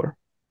done before.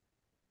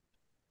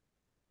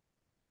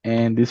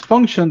 And this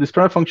function, this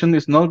private function,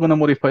 is not going to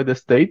modify the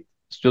state.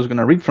 It's just going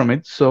to read from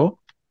it. So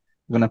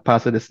I'm going to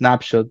pass it a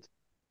snapshot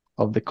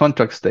of the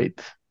contract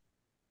state,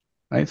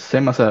 right?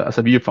 Same as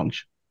a view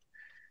function.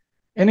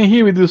 And in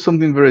here, we do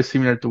something very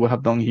similar to what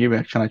I've done here.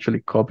 We can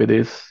actually copy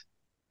this.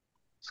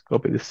 Let's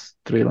copy these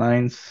 3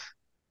 lines.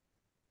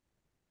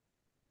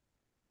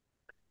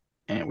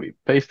 And we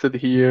paste it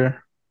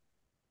here.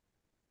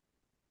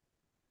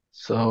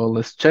 So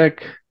let's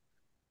check,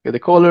 get the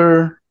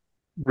color,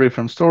 read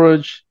from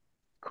storage,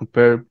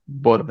 compare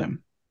both of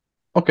them.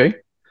 Okay,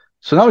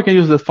 so now we can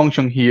use the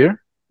function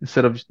here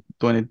instead of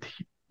doing it,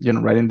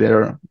 writing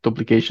their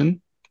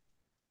duplication.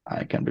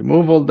 I can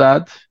remove all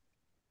that,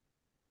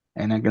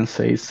 and I can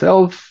say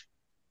self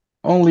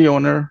only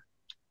owner,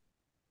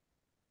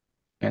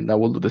 and that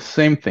will do the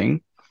same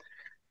thing.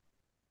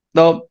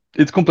 Now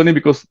it's complaining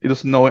because it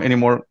doesn't know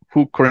anymore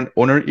who current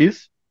owner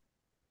is.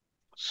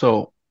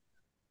 So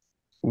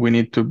we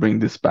need to bring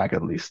this back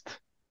at least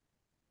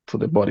to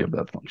the body of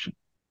that function,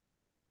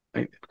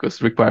 right? Because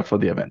it's required for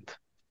the event.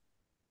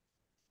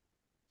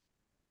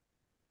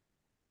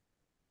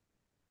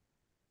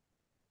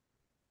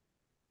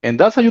 And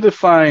that's how you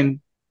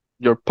define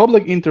your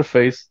public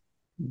interface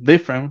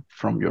different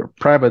from your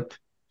private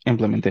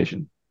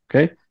implementation,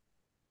 okay?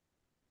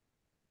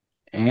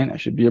 And I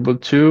should be able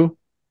to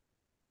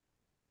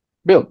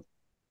build.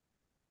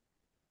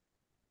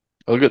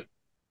 All good.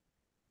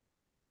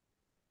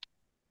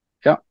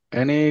 Yeah,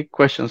 any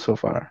questions so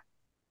far?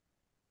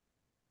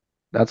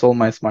 That's all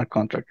my smart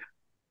contract.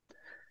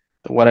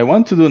 What I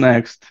want to do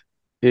next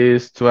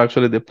is to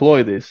actually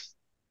deploy this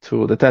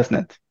to the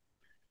testnet,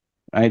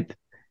 right?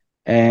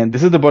 And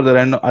this is the board that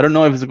I don't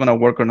know if it's going to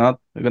work or not.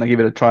 We're going to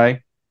give it a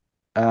try.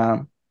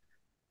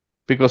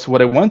 Because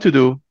what I want to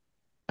do,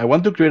 I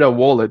want to create a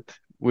wallet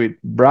with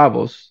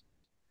Bravos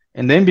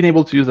and then being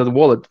able to use that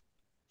wallet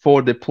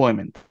for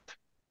deployment.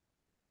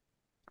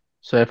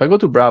 So if I go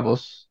to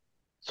Bravos,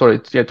 sorry,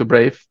 to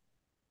Brave,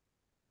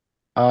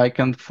 I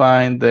can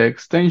find the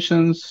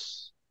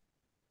extensions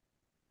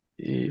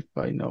if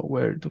I know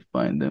where to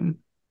find them,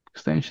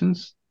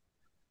 extensions.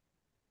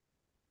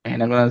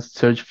 And I'm going to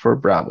search for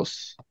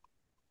Bravos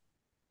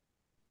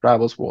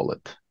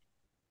wallet.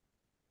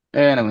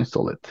 and I'm gonna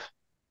install it.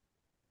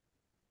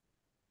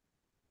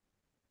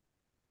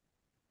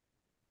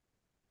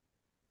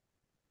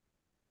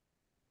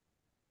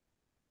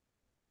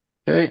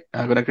 Okay,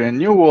 I'm gonna create a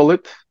new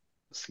wallet.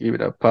 Let's give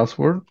it a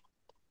password.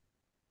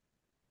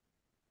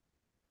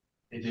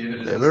 Hey, David, is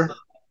this Whatever.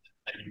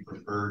 that you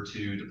prefer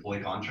to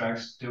deploy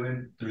contracts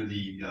doing through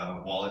the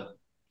wallet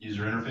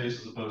user interface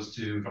as opposed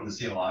to from the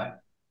CLI?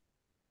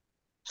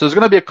 So it's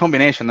gonna be a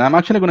combination. I'm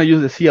actually gonna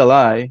use the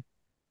CLI,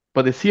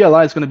 but the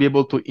CLI is gonna be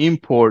able to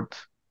import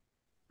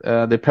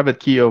the private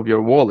key of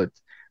your wallet.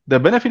 The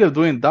benefit of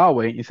doing it that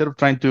way, instead of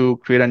trying to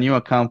create a new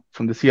account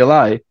from the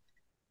CLI,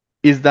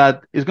 is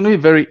that it's going to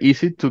be very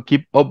easy to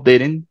keep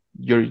updating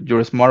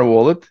your smart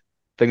wallet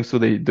thanks to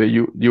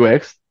the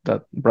UX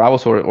that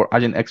Bravos or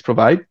Agent X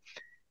provide.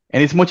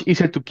 And it's much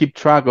easier to keep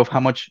track of how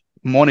much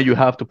money you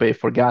have to pay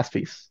for gas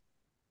fees,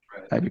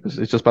 right? Because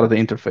it's just part of the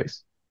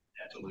interface.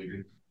 Yeah, totally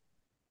agree.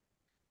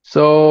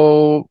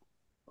 So,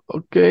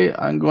 okay,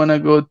 I'm going to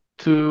go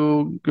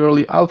to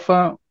Girly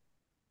Alpha.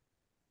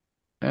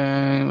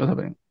 And what's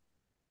happening?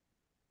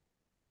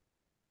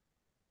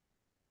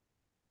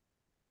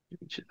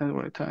 At the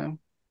right time.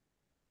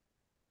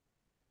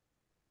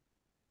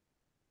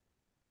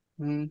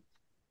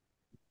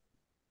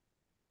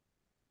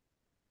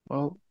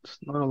 Well, it's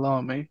not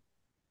allowing me.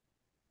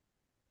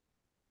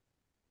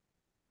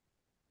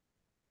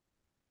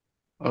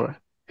 All right,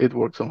 it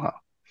worked somehow.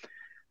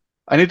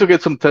 I need to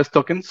get some test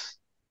tokens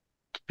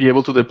to be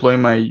able to deploy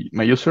my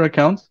user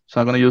account. So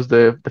I'm gonna use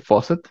the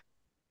faucet.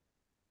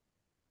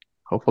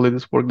 Hopefully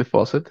this worked, the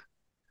faucet.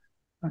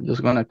 I'm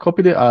just gonna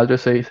copy the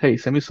address, say, hey,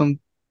 send me some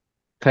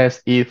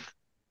test ETH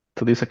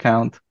to this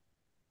account.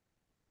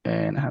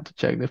 And I have to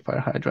check the fire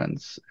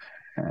hydrants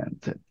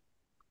and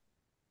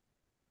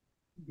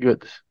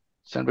good.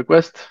 Send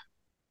request.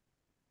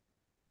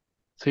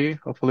 See,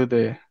 hopefully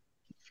the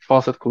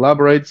faucet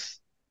collaborates.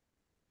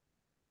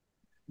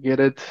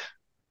 Get it.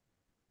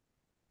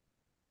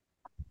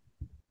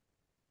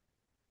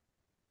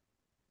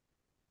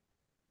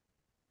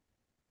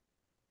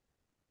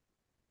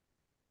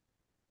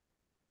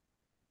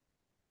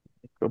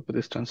 Copy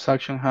this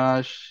transaction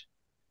hash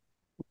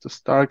to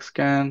Stark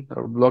scan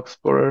or block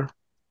explorer.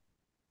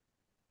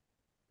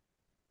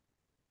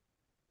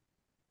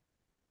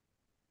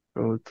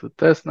 Go to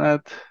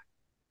testnet.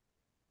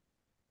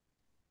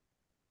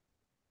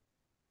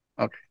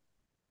 Okay,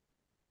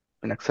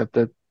 been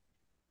accepted.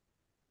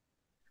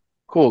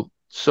 Cool.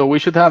 So we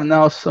should have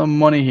now some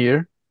money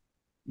here.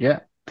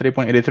 Yeah,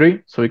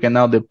 3.83. So we can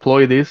now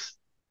deploy this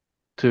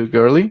to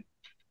Girly,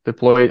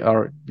 deploy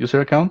our user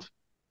account.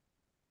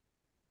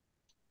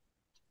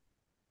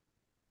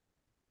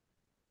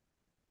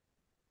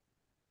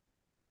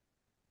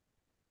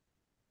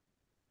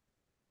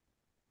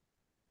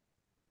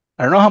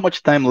 I don't know how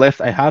much time left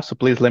I have, so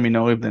please let me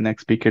know if the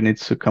next speaker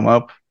needs to come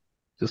up.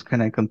 Just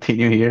kind of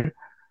continue here.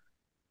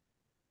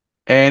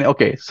 And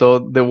okay, so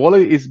the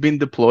wallet is being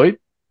deployed.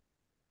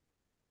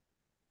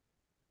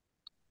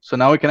 So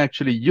now we can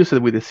actually use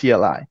it with the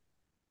CLI.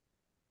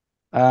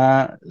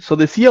 So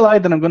the CLI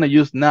that I'm going to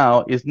use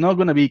now is not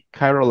going to be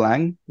Cairo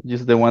Lang,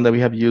 just the one that we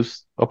have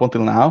used up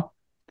until now.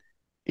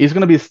 It's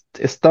going to be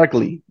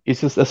Starkly. It's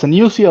just as a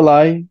new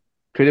CLI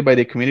created by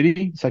the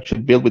community. It's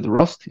actually built with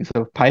Rust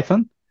instead of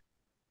Python.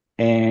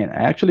 And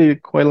I actually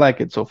quite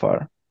like it so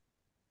far.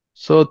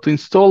 So to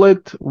install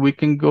it, we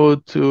can go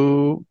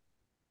to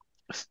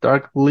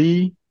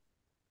Starknet.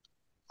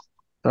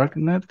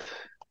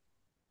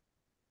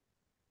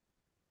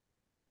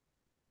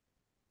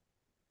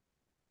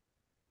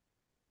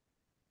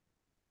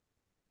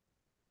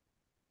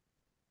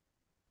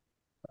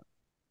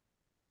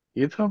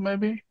 GitHub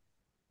maybe?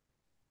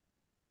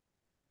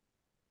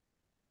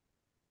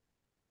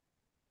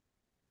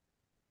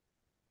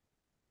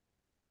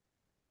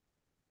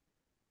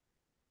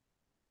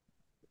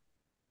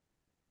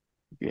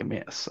 Give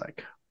me a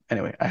sec.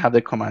 Anyway, I have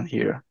the command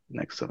here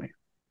next to me.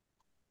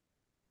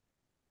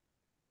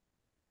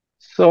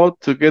 So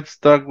to get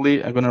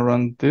Starkly, I'm gonna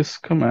run this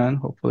command.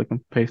 Hopefully I can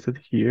paste it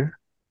here.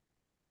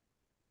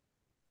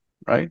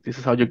 Right? This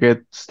is how you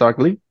get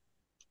Starkly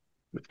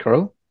with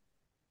curl.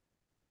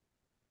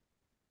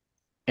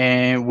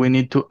 And we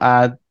need to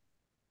add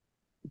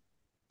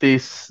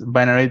this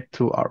binary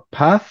to our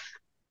path.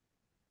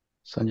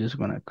 So I'm just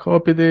gonna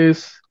copy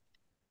this,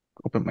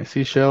 open my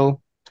C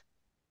shell.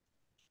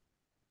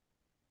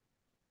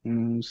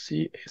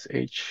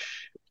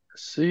 CSHC,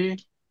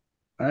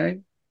 right?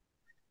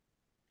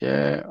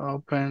 Yeah,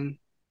 open.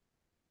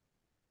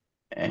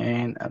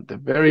 And at the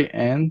very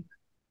end,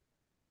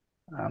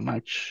 I'm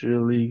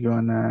actually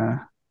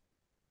gonna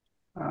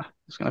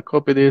just gonna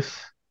copy this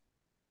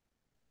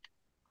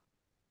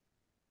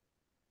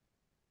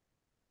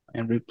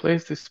and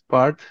replace this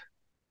part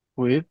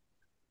with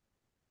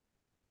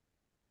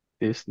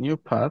this new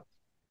path.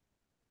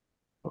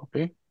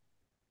 Copy.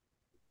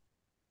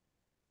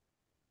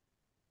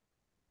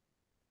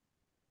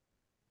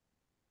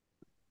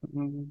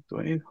 Do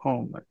I need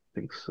home? I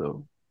think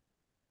so.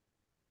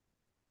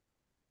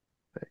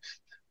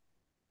 Paste.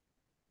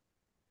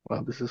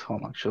 Well, this is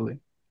home actually.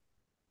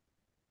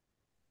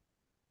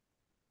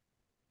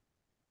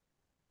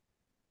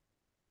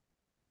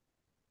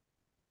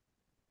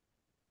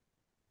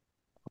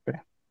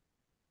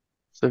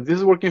 So if this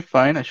is working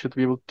fine, I should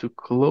be able to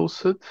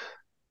close it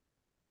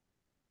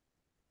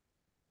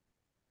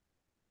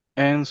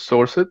and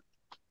source it.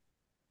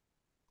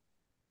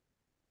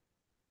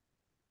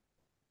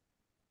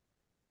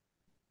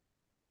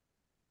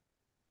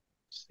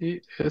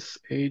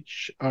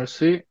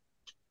 CSHRC.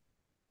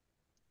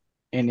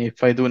 And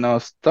if I do now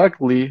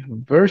Starkly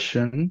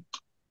version,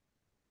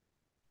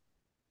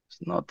 it's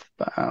not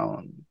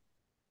found.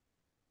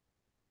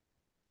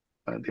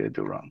 What did I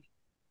do wrong?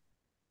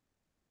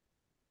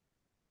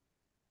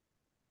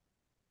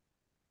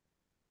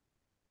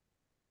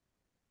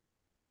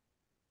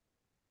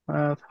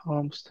 Path,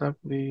 home,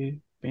 Starkly,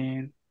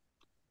 bin.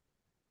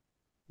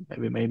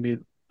 Maybe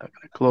I'm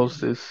gonna close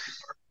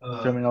this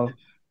terminal.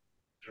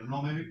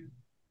 Terminal, maybe?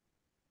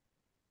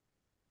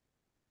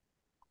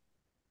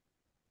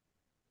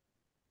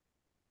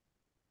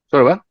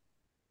 Sorry, what?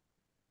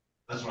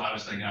 That's what I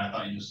was thinking. I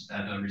thought you just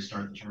had to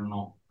restart the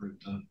terminal for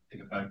it to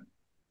take effect.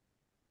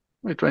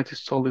 Let me try to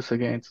install this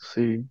again to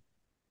see.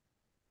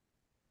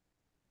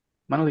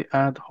 Manually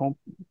add home.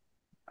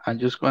 I'm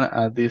just gonna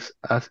add this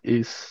as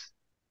is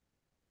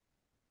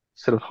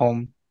instead of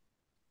home.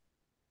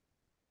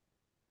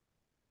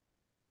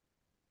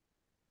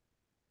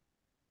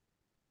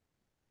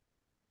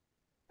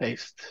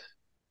 Paste.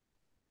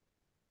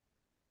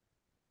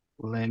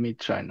 Let me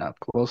try now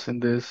closing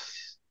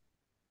this.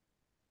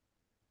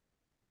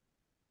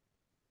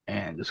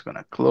 And just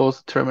gonna close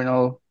the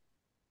terminal,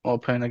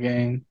 open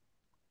again.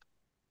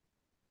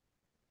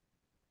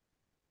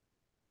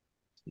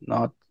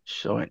 Not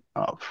showing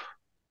up.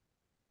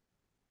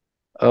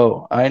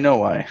 Oh, I know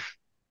why.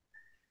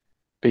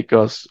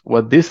 Because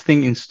what this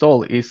thing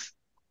installed is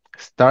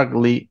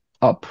Starkly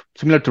up,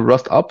 similar to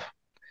Rust up.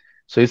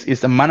 So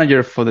it's a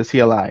manager for the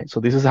CLI.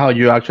 So this is how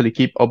you actually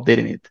keep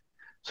updating it.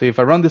 So if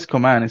I run this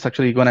command, it's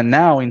actually gonna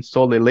now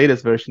install the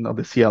latest version of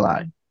the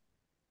CLI.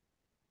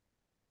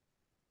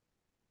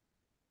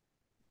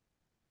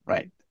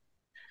 Right.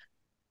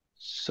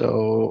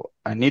 So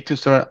I need to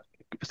start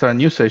a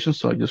new session.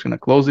 So I'm just gonna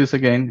close this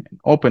again and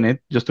open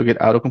it just to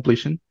get auto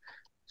completion.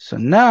 So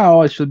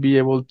now I should be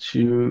able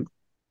to,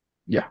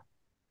 yeah,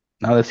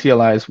 now the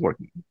CLI is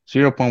working,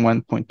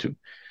 0.1.2.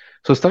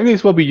 So Starknet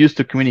is what we use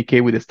to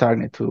communicate with the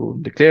Starknet to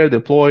declare,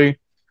 deploy,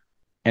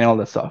 and all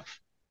that stuff.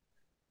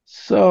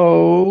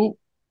 So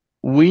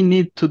we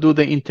need to do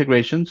the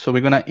integration. So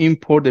we're gonna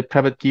import the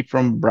private key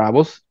from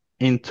Bravos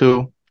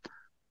into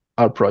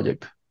our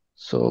project.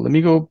 So let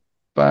me go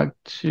back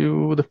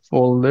to the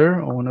folder,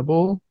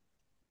 ownable.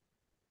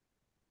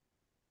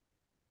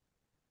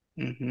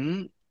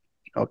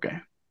 Okay.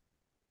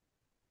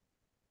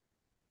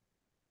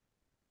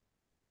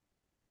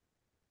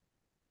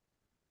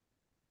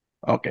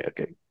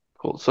 Okay,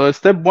 cool. So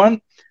step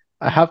one,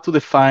 I have to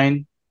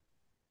define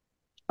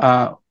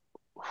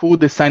who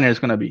the signer is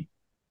gonna be.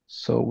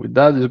 So with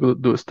that, just go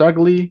do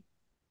Starkly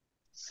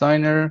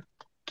signer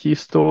key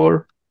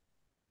store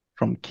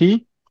from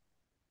key.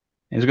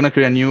 And it's gonna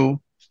create a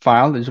new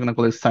file. It's gonna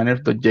call it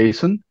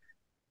signer.json,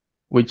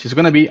 which is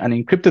gonna be an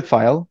encrypted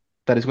file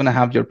that is gonna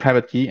have your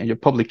private key and your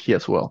public key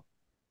as well.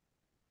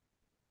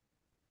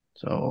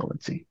 So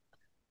let's see.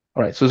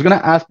 All right, so it's gonna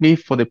ask me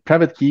for the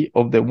private key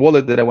of the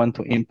wallet that I want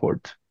to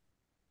import.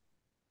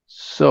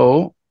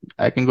 So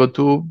I can go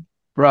to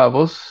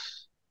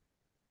Bravos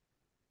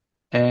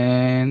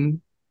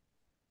and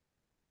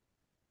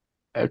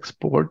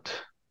export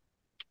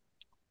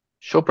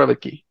show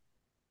private key.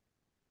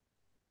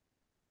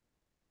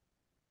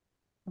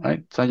 All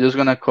right, so I'm just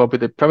gonna copy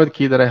the private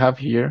key that I have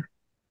here,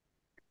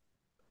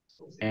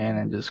 and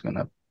I'm just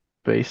gonna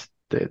paste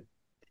it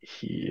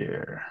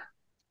here.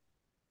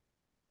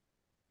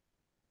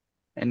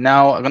 And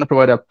now I'm gonna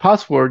provide a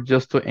password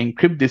just to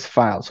encrypt this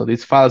file. So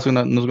this file is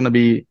not gonna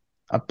be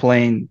a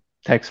plain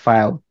text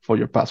file for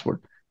your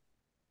password.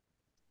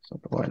 So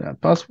provide a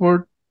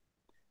password.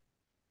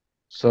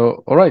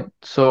 So all right,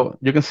 so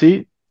you can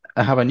see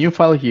I have a new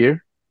file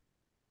here.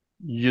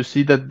 You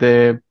see that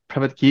the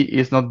private key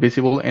is not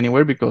visible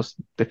anywhere because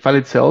the file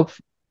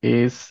itself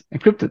is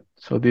encrypted.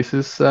 So this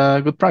is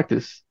good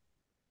practice.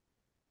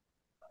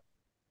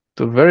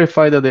 To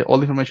verify that all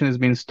the information is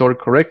being stored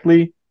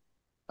correctly,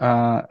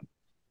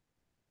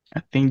 I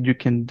think you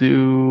can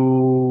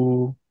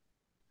do,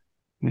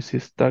 let me see,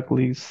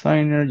 Starkly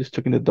signer, just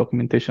checking the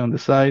documentation on the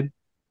side.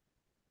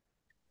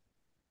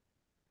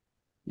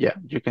 Yeah,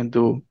 you can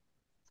do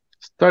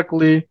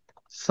Starkly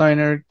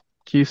signer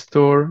key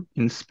store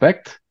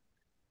inspect,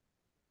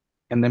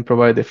 and then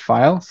provide the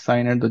file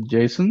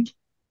signer.json.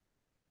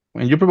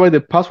 When you provide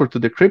the password to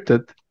decrypt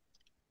it,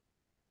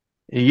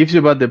 it gives you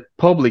about the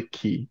public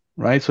key,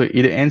 right? So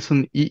it ends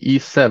on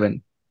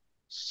EE7.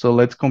 So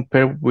let's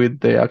compare with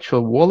the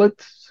actual wallet.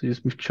 So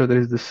just make sure that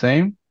it's the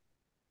same.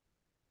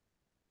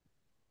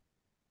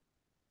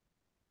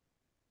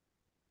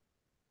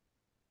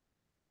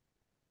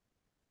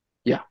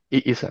 Yeah,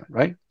 EE7,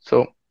 right?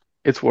 So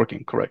it's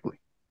working correctly.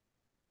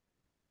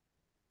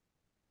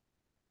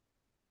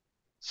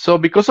 So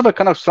because of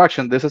account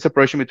abstraction, there's a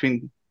separation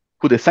between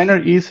who the signer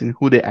is and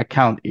who the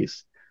account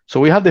is. So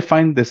we have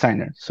defined the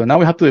signer. So now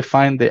we have to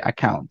define the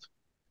account.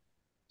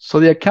 So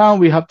the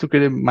account we have to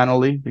create it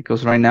manually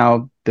because right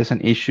now there's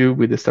an issue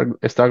with the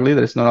Starkly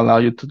that is not allow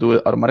you to do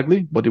it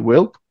automatically, but it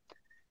will.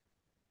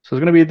 So it's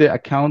gonna be the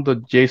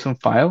account.json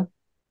file.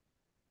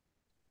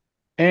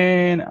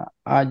 And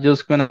I'm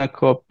just gonna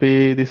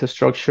copy this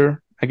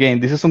structure. Again,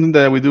 this is something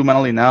that we do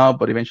manually now,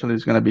 but eventually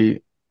it's gonna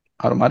be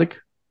automatic.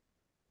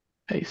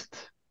 Paste,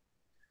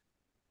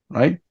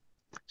 right?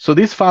 So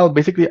this file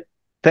basically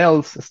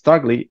tells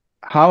Starkly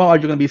how are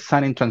you gonna be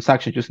signing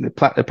transactions using the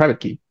private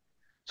key.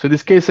 So in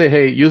this case, say,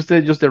 hey, use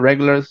just the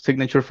regular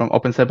signature from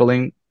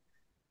OpenZeppelin,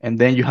 and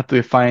then you have to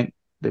define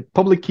the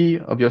public key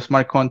of your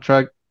smart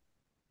contract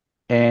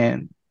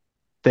and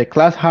the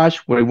class hash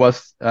where it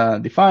was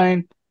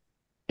defined,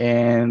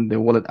 and the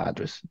wallet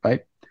address,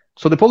 right?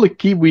 So the public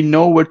key, we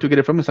know where to get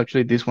it from. It's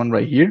actually this one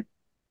right here.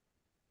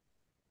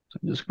 So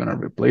I'm just gonna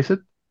replace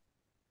it.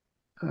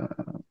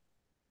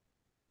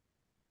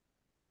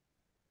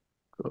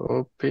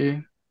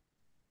 Copy.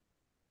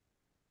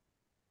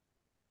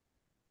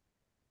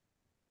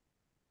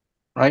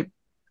 Right.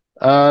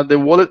 The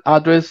wallet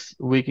address,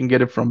 we can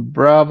get it from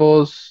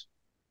Bravos.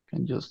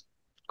 Can just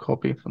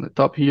copy from the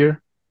top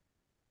here.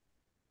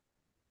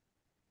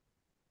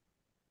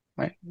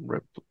 Right.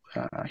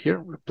 Here,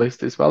 replace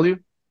this value.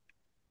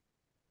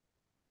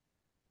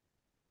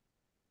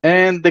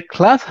 And the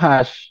class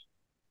hash,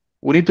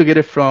 we need to get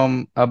it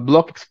from a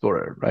block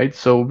explorer, right?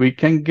 So we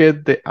can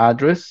get the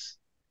address.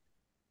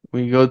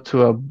 We go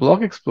to a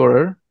block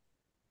explorer.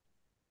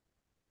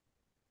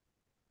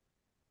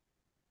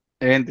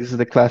 And this is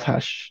the class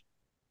hash.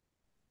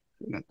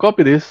 We're gonna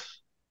copy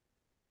this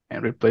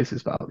and replace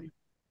this value.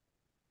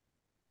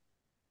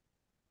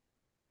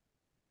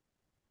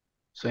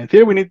 So in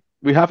theory,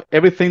 we have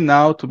everything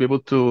now to be able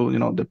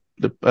to,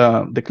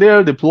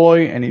 declare,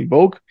 deploy, and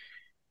invoke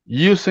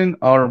using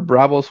our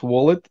Bravos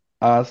wallet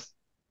as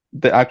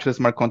the actual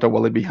smart contract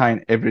wallet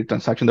behind every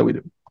transaction that we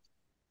do.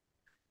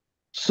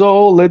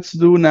 So let's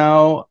do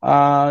now.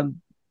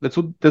 Let's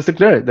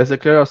declare it. Let's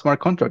declare our smart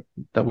contract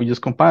that we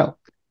just compiled.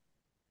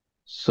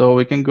 So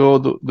we can go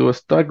do a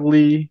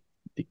Starkly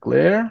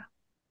declare,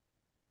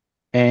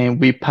 and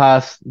we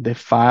pass the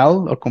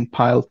file or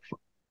compile.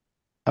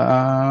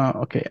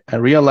 Okay, I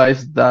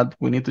realized that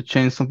we need to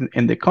change something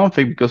in the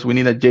config because we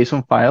need a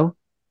JSON file.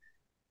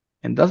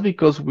 And that's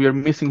because we are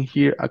missing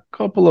here a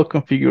couple of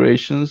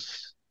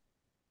configurations.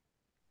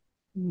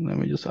 Let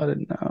me just add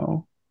it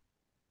now.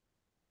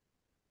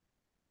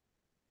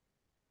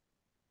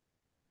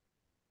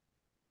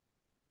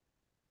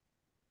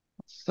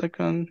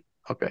 Second.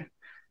 Okay.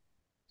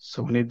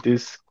 So we need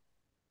this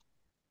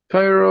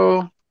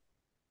Cairo.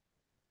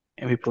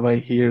 And we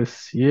provide here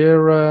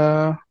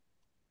Sierra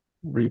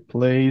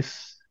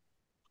replace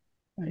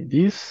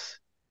IDs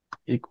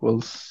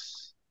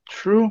equals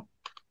true.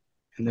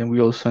 And then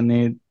we also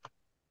need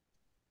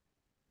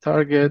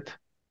target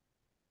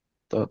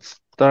dot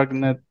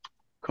Starknet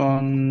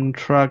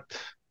contract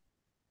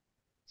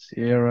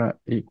Sierra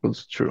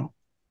equals true.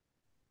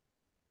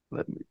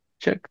 Let me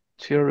check.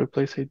 Sierra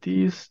replace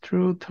IDs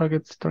true,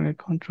 target Starknet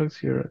contract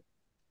Sierra.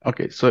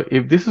 Okay, so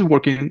if this is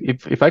working,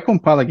 if I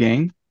compile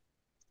again,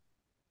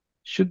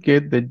 should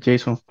get the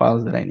JSON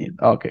files that I need.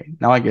 Okay,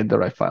 now I get the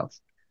right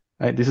files.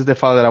 Right, this is the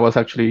file that I was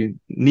actually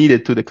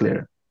needed to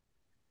declare.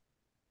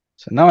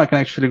 So now I can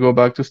actually go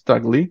back to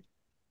Starkly,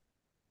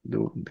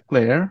 do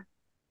declare,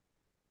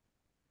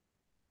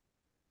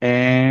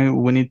 and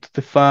we need to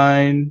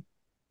define,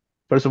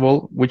 first of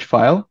all, which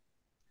file.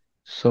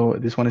 So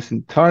this one is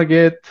in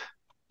target,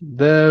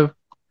 dev,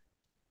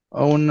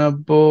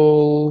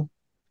 ownable.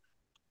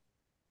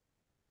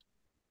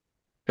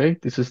 Okay,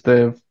 this is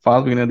the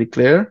file we're gonna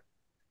declare.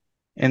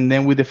 And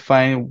then we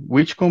define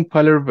which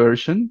compiler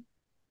version,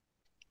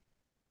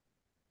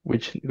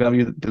 which is gonna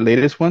be the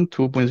latest one,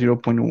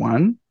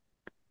 2.0.1.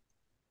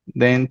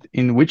 Then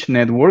in which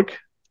network,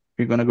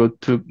 we're gonna go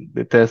to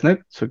the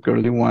testnet, so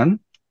curly one.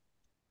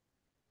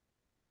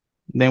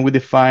 Then we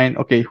define,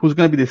 okay, who's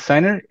gonna be the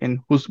signer and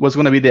what's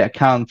gonna be the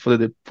account for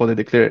the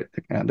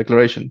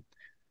declaration.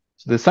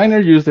 So the signer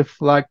use the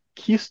flag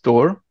key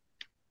store,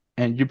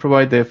 and you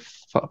provide the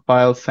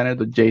file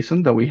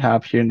signer.json that we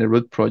have here in the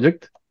root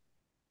project.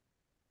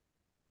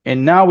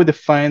 And now we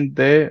define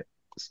the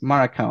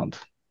smart account,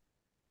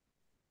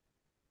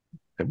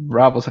 the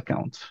Bravos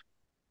account.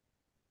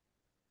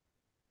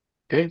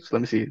 Okay, so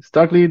let me see.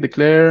 Starkly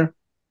declare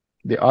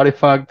the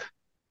artifact,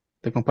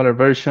 the compiler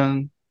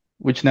version,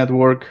 which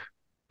network,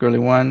 curly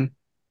one,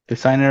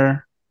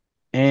 designer,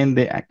 and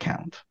the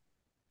account.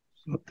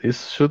 So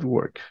this should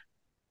work.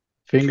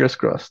 Fingers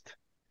crossed.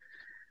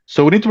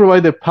 So we need to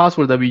provide the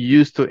password that we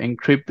use to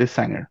encrypt the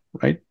signer,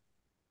 right?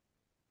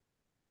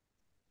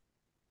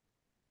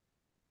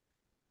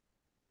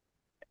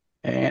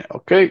 And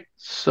okay,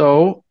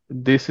 so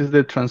this is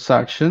the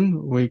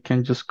transaction. We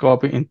can just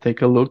copy and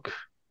take a look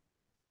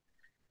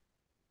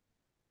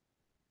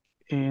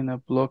in a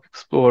block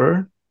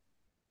explorer.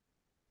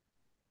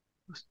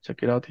 Let's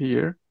check it out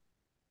here.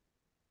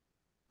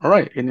 All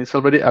right, and it's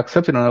already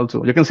accepted on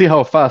L2. You can see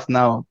how fast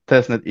now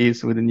testnet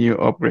is with the new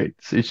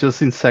upgrades. It's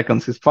just in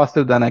seconds. It's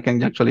faster than I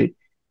can actually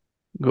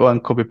go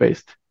and copy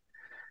paste.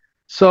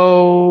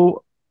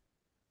 So,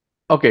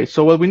 okay,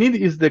 so what we need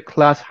is the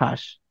class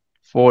hash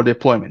for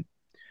deployment.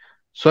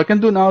 So I can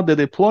do now the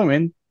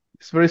deployment.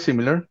 It's very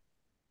similar.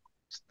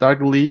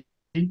 Starkly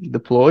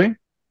deploy,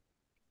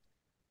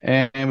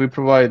 and we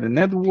provide the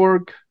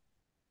network,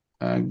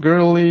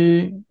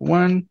 girly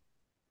one.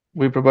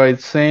 We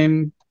provide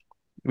same,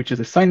 which is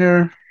the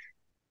signer,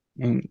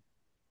 and,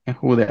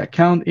 who the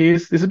account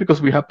is. This is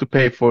because we have to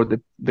pay for the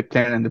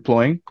declaring and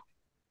deploying.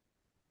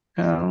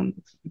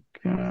 Account,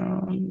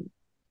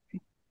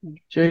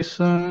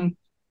 JSON.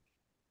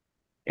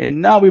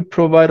 And now we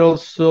provide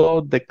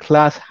also the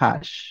class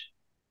hash.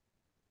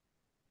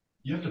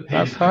 You have to pay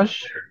Class to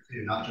hash declare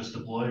too, not just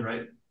deploy,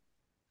 right?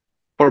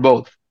 for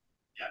both.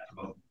 Yeah, for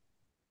both.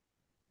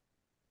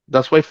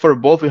 That's why for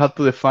both we have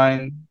to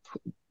define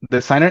the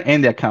signer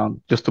and the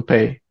account just to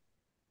pay.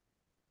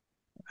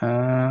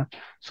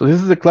 So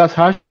this is the class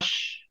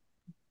hash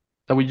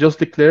that we just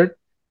declared.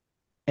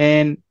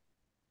 And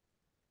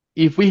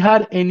if we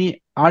had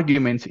any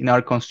arguments in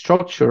our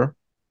constructor,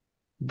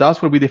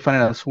 that's where we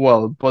define it as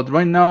well. But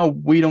right now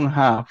we don't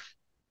have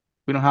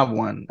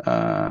one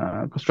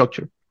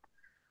constructor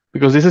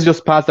because this is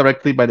just passed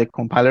directly by the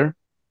compiler.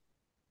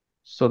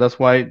 So that's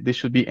why this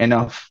should be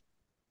enough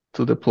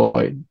to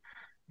deploy.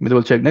 Let me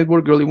double check.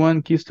 Network, girly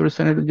one, key store,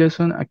 signer,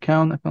 JSON,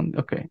 account.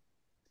 Okay,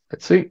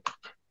 let's see.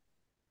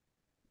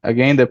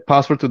 Again, the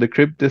password to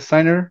decrypt the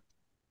signer.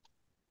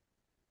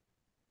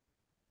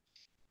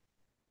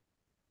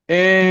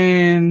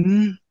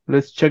 And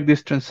let's check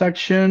this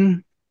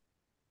transaction.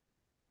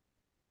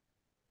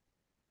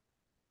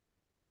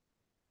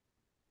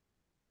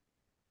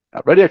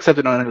 Already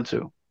accepted on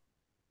L2.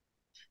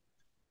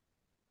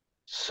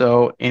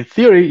 So in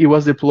theory, it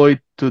was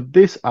deployed to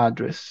this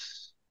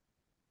address.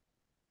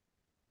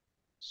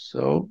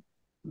 So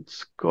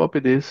let's copy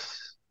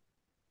this.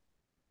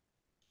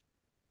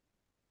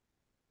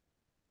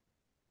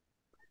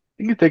 I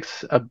think it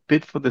takes a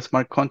bit for the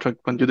smart contract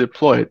when you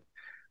deploy it.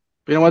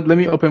 But you know what? Let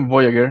me open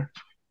Voyager.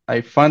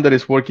 I find that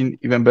it's working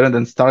even better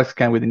than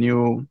StarkScan with the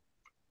new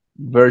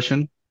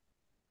version.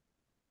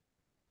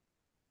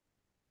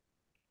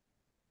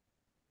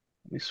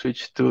 Let me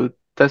switch to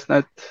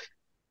testnet.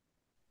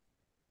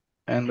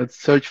 And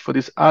let's search for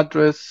this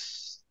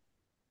address.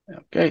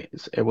 Okay,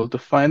 it's able to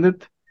find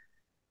it.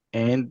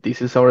 And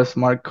this is our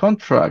smart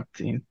contract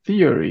in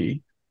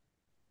theory.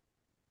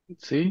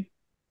 Let's see.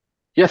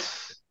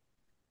 Yes,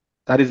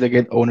 that is the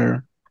get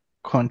owner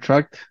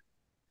contract.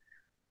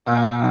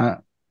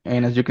 And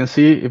as you can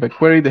see, if I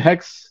query the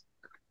hex,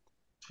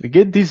 we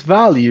get this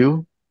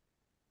value.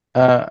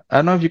 I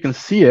don't know if you can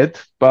see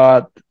it,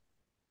 but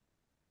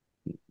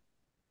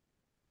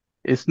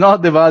it's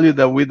not the value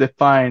that we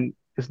define.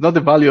 It's not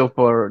the value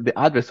for the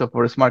address of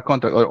our smart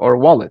contract or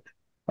wallet,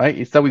 right?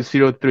 It starts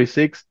with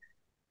 036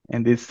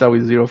 and this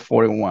starts with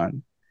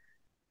 041.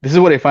 This is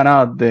what I found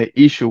out the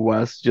issue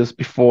was just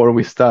before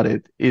we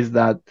started, is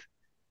that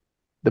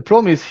the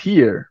problem is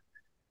here.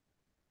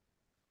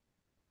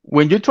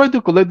 When you try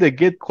to collect the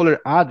get caller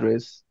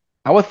address,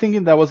 I was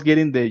thinking that I was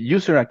getting the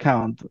user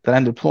account that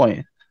I'm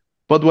deploying.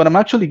 But what I'm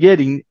actually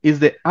getting is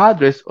the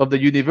address of the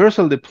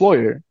universal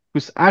deployer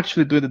who's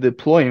actually doing the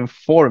deploying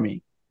for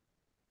me.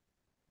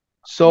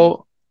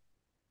 So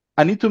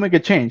I need to make a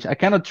change. I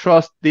cannot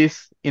trust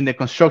this in the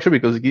constructor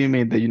because it's giving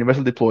me the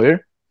universal deployer.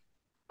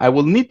 I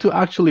will need to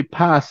actually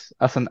pass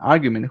as an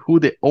argument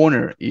who the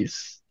owner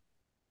is,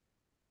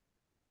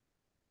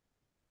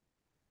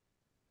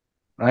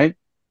 right?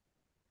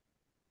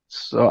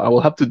 So I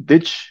will have to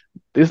ditch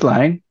this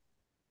line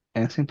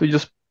and simply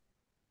just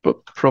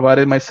provide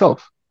it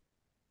myself.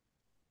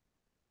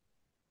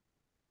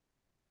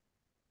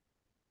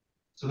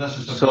 So that's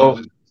just a bug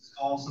with this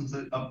call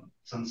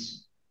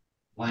since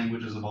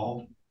language has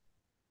evolved,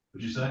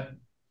 would you say?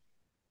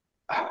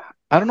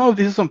 I don't know if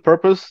this is on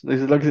purpose.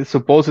 This is like it's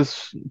supposed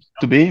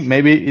to be.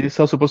 Maybe it is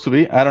how supposed to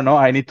be. I don't know.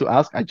 I need to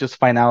ask. I just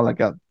find out like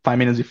 5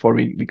 minutes before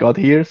we got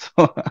here. So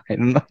I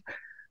don't know.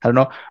 I don't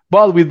know.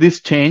 But with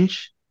this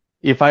change,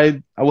 if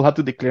I will have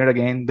to declare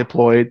again,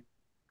 deploy it,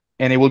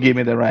 and it will give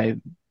me the right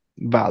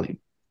value,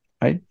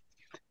 right?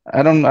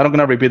 I'm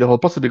gonna repeat the whole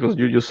process because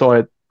you saw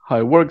it how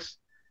it works.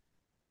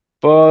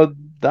 But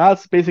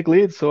that's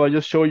basically it. So I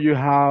just show you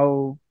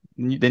how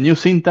the new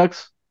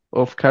syntax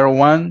of Cairo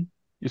 1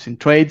 using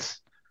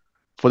trades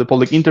for the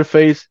public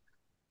interface.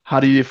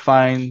 How do you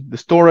define the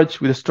storage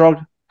with the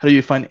struct? How do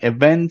you define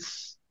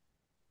events?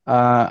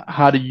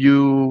 How do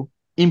you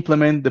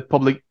implement the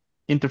public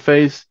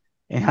interface?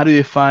 And how do you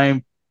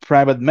define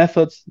private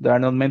methods that are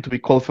not meant to be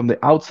called from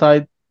the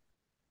outside?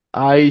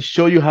 I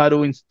show you how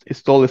to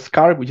install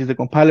Scarp, which is the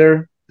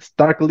compiler,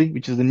 Starkly,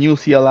 which is the new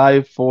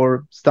CLI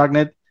for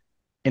Starknet,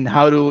 and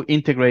how to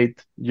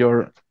integrate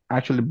your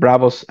actually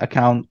Bravos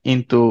account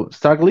into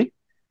Starkly,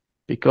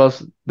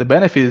 because the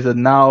benefit is that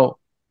now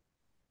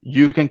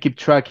you can keep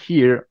track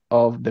here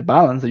of the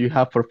balance that you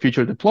have for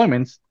future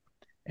deployments,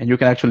 and you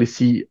can actually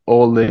see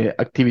all the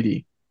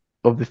activity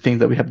of the things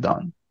that we have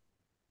done,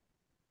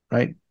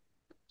 right?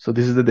 So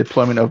this is the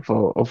deployment of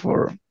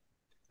our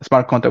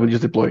smart contract we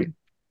just deployed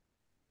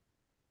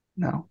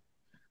now.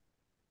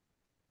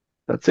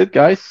 That's it,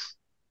 guys.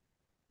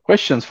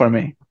 Questions for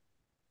me?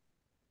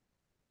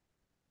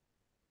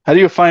 How do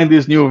you find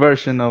this new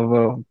version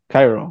of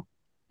Cairo?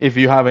 If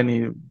you have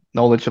any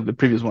knowledge of the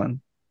previous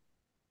one.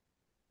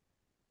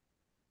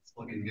 It's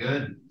looking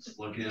good. It's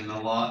looking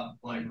a lot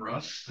like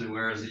Rust,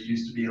 whereas it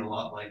used to be a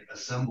lot like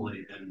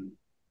assembly and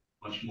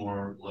much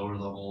more lower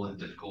level and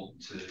difficult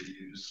to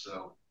use.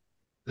 So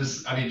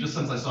this, I mean, just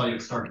since I saw you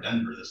at Stark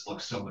Denver, this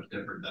looks so much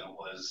different than it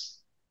was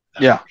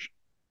that Yeah, version.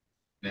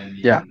 And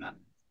yeah. even that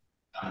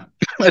time.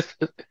 It's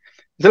a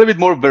little bit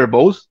more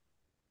verbose,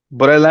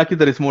 but I like it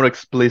that it's more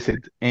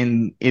explicit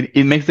and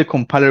it makes the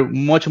compiler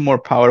much more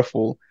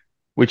powerful,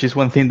 which is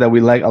one thing that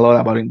we like a lot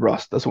about in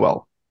Rust as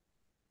well.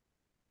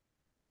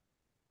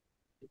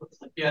 It looks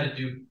like you had to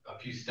do a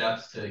few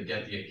steps to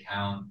get the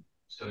account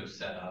sort of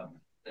set up,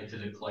 like to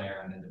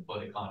declare and then to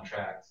put a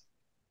contract.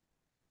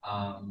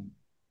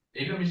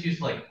 Maybe I'm just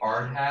used like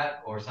hard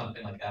hat or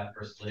something like that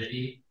for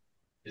Solidity.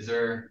 Is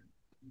there,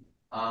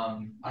 I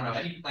don't know,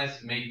 any plans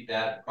to make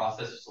that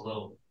process just a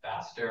little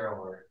faster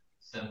or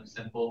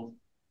simple?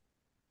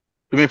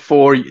 You mean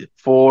for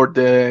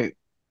the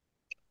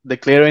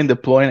declaring,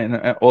 deploying,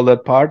 and all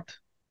that part?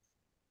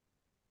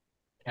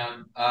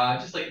 Account,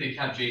 just like the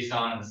account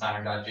JSON and the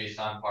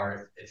signer.json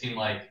part, it seemed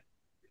like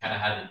we kind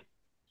of had to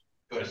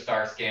go to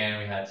star scan,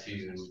 we had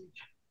to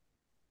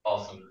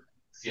call some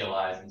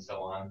CLIs and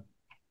so on.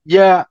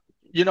 Yeah,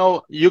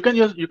 you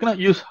cannot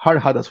use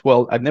hard hat as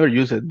well. I've never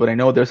used it, but I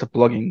know there's a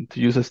plugin to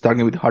use a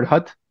Starknet with hard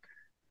hat,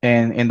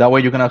 and that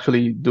way you can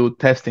actually do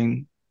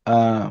testing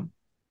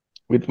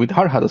with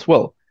hard hat as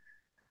well.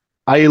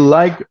 I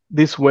like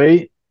this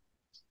way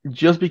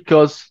just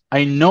because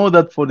I know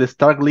that for the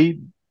Stark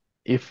lead,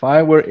 if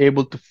I were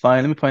able to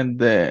find, let me find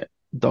the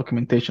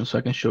documentation so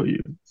I can show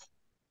you.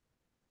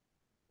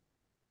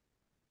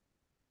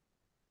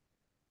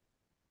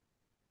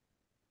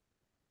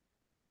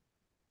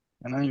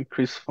 And I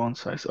increase font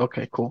size.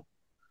 Okay, cool.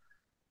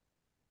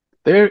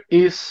 There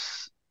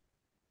is,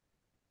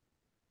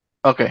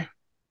 okay.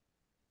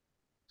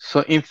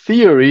 So in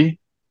theory,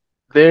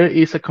 there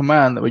is a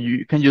command where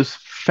you can just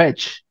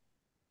fetch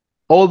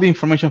all the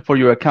information for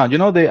your account. You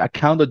know the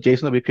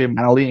account.json that we create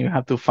manually, and you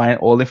have to find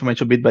all the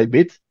information bit by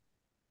bit.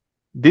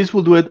 This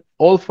will do it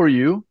all for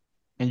you,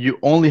 and you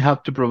only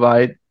have to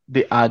provide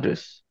the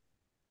address,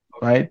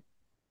 right?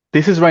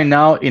 This is right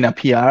now in a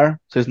PR,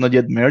 so it's not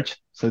yet merged,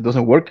 so it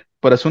doesn't work.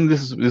 But as soon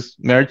as this is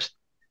merged,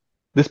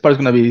 this part is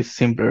going to be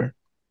simpler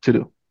to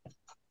do.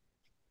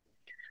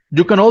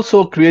 You can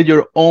also create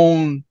your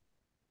own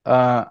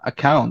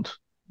account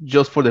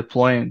just for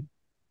deploying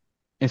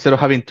instead of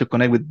having to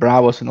connect with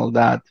Bravos and all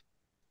that.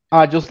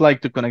 I just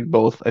like to connect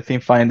both. I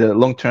think find the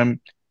long term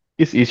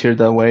is easier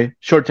that way.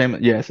 Short term,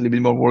 yes, a little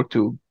bit more work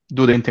to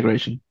do the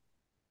integration.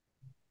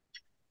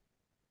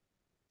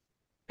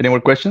 Any more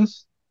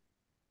questions?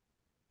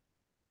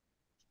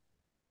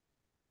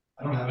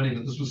 I don't have any,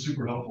 but this was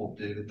super helpful,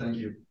 David. Thank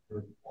you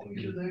for all of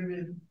you.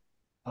 David.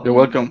 You're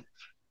welcome.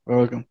 You're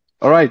welcome.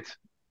 All right,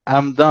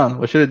 I'm done.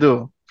 What should I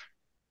do?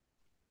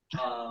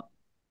 Why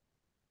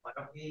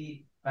don't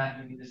we, Matt,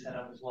 you need to set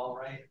up as well,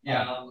 right?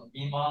 Yeah.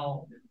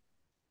 Meanwhile,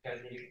 you guys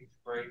need to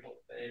break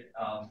it,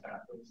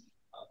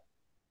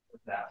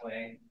 that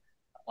way,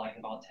 like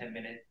about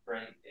 10-minute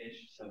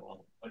break-ish. So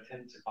we'll put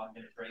 10 to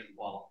 5-minute break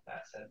while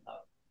Matt's setting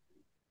up.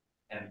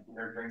 And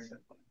we're drinks.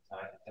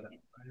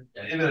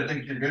 Yeah, David, I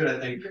think you're good. I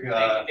think Thank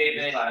you,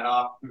 David. Sign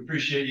off. We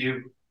appreciate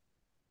you.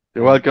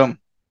 You're welcome.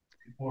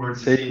 Look forward to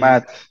See you, seeing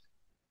Matt.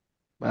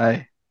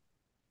 Bye.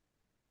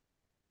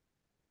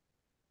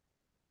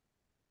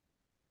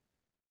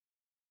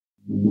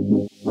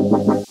 you.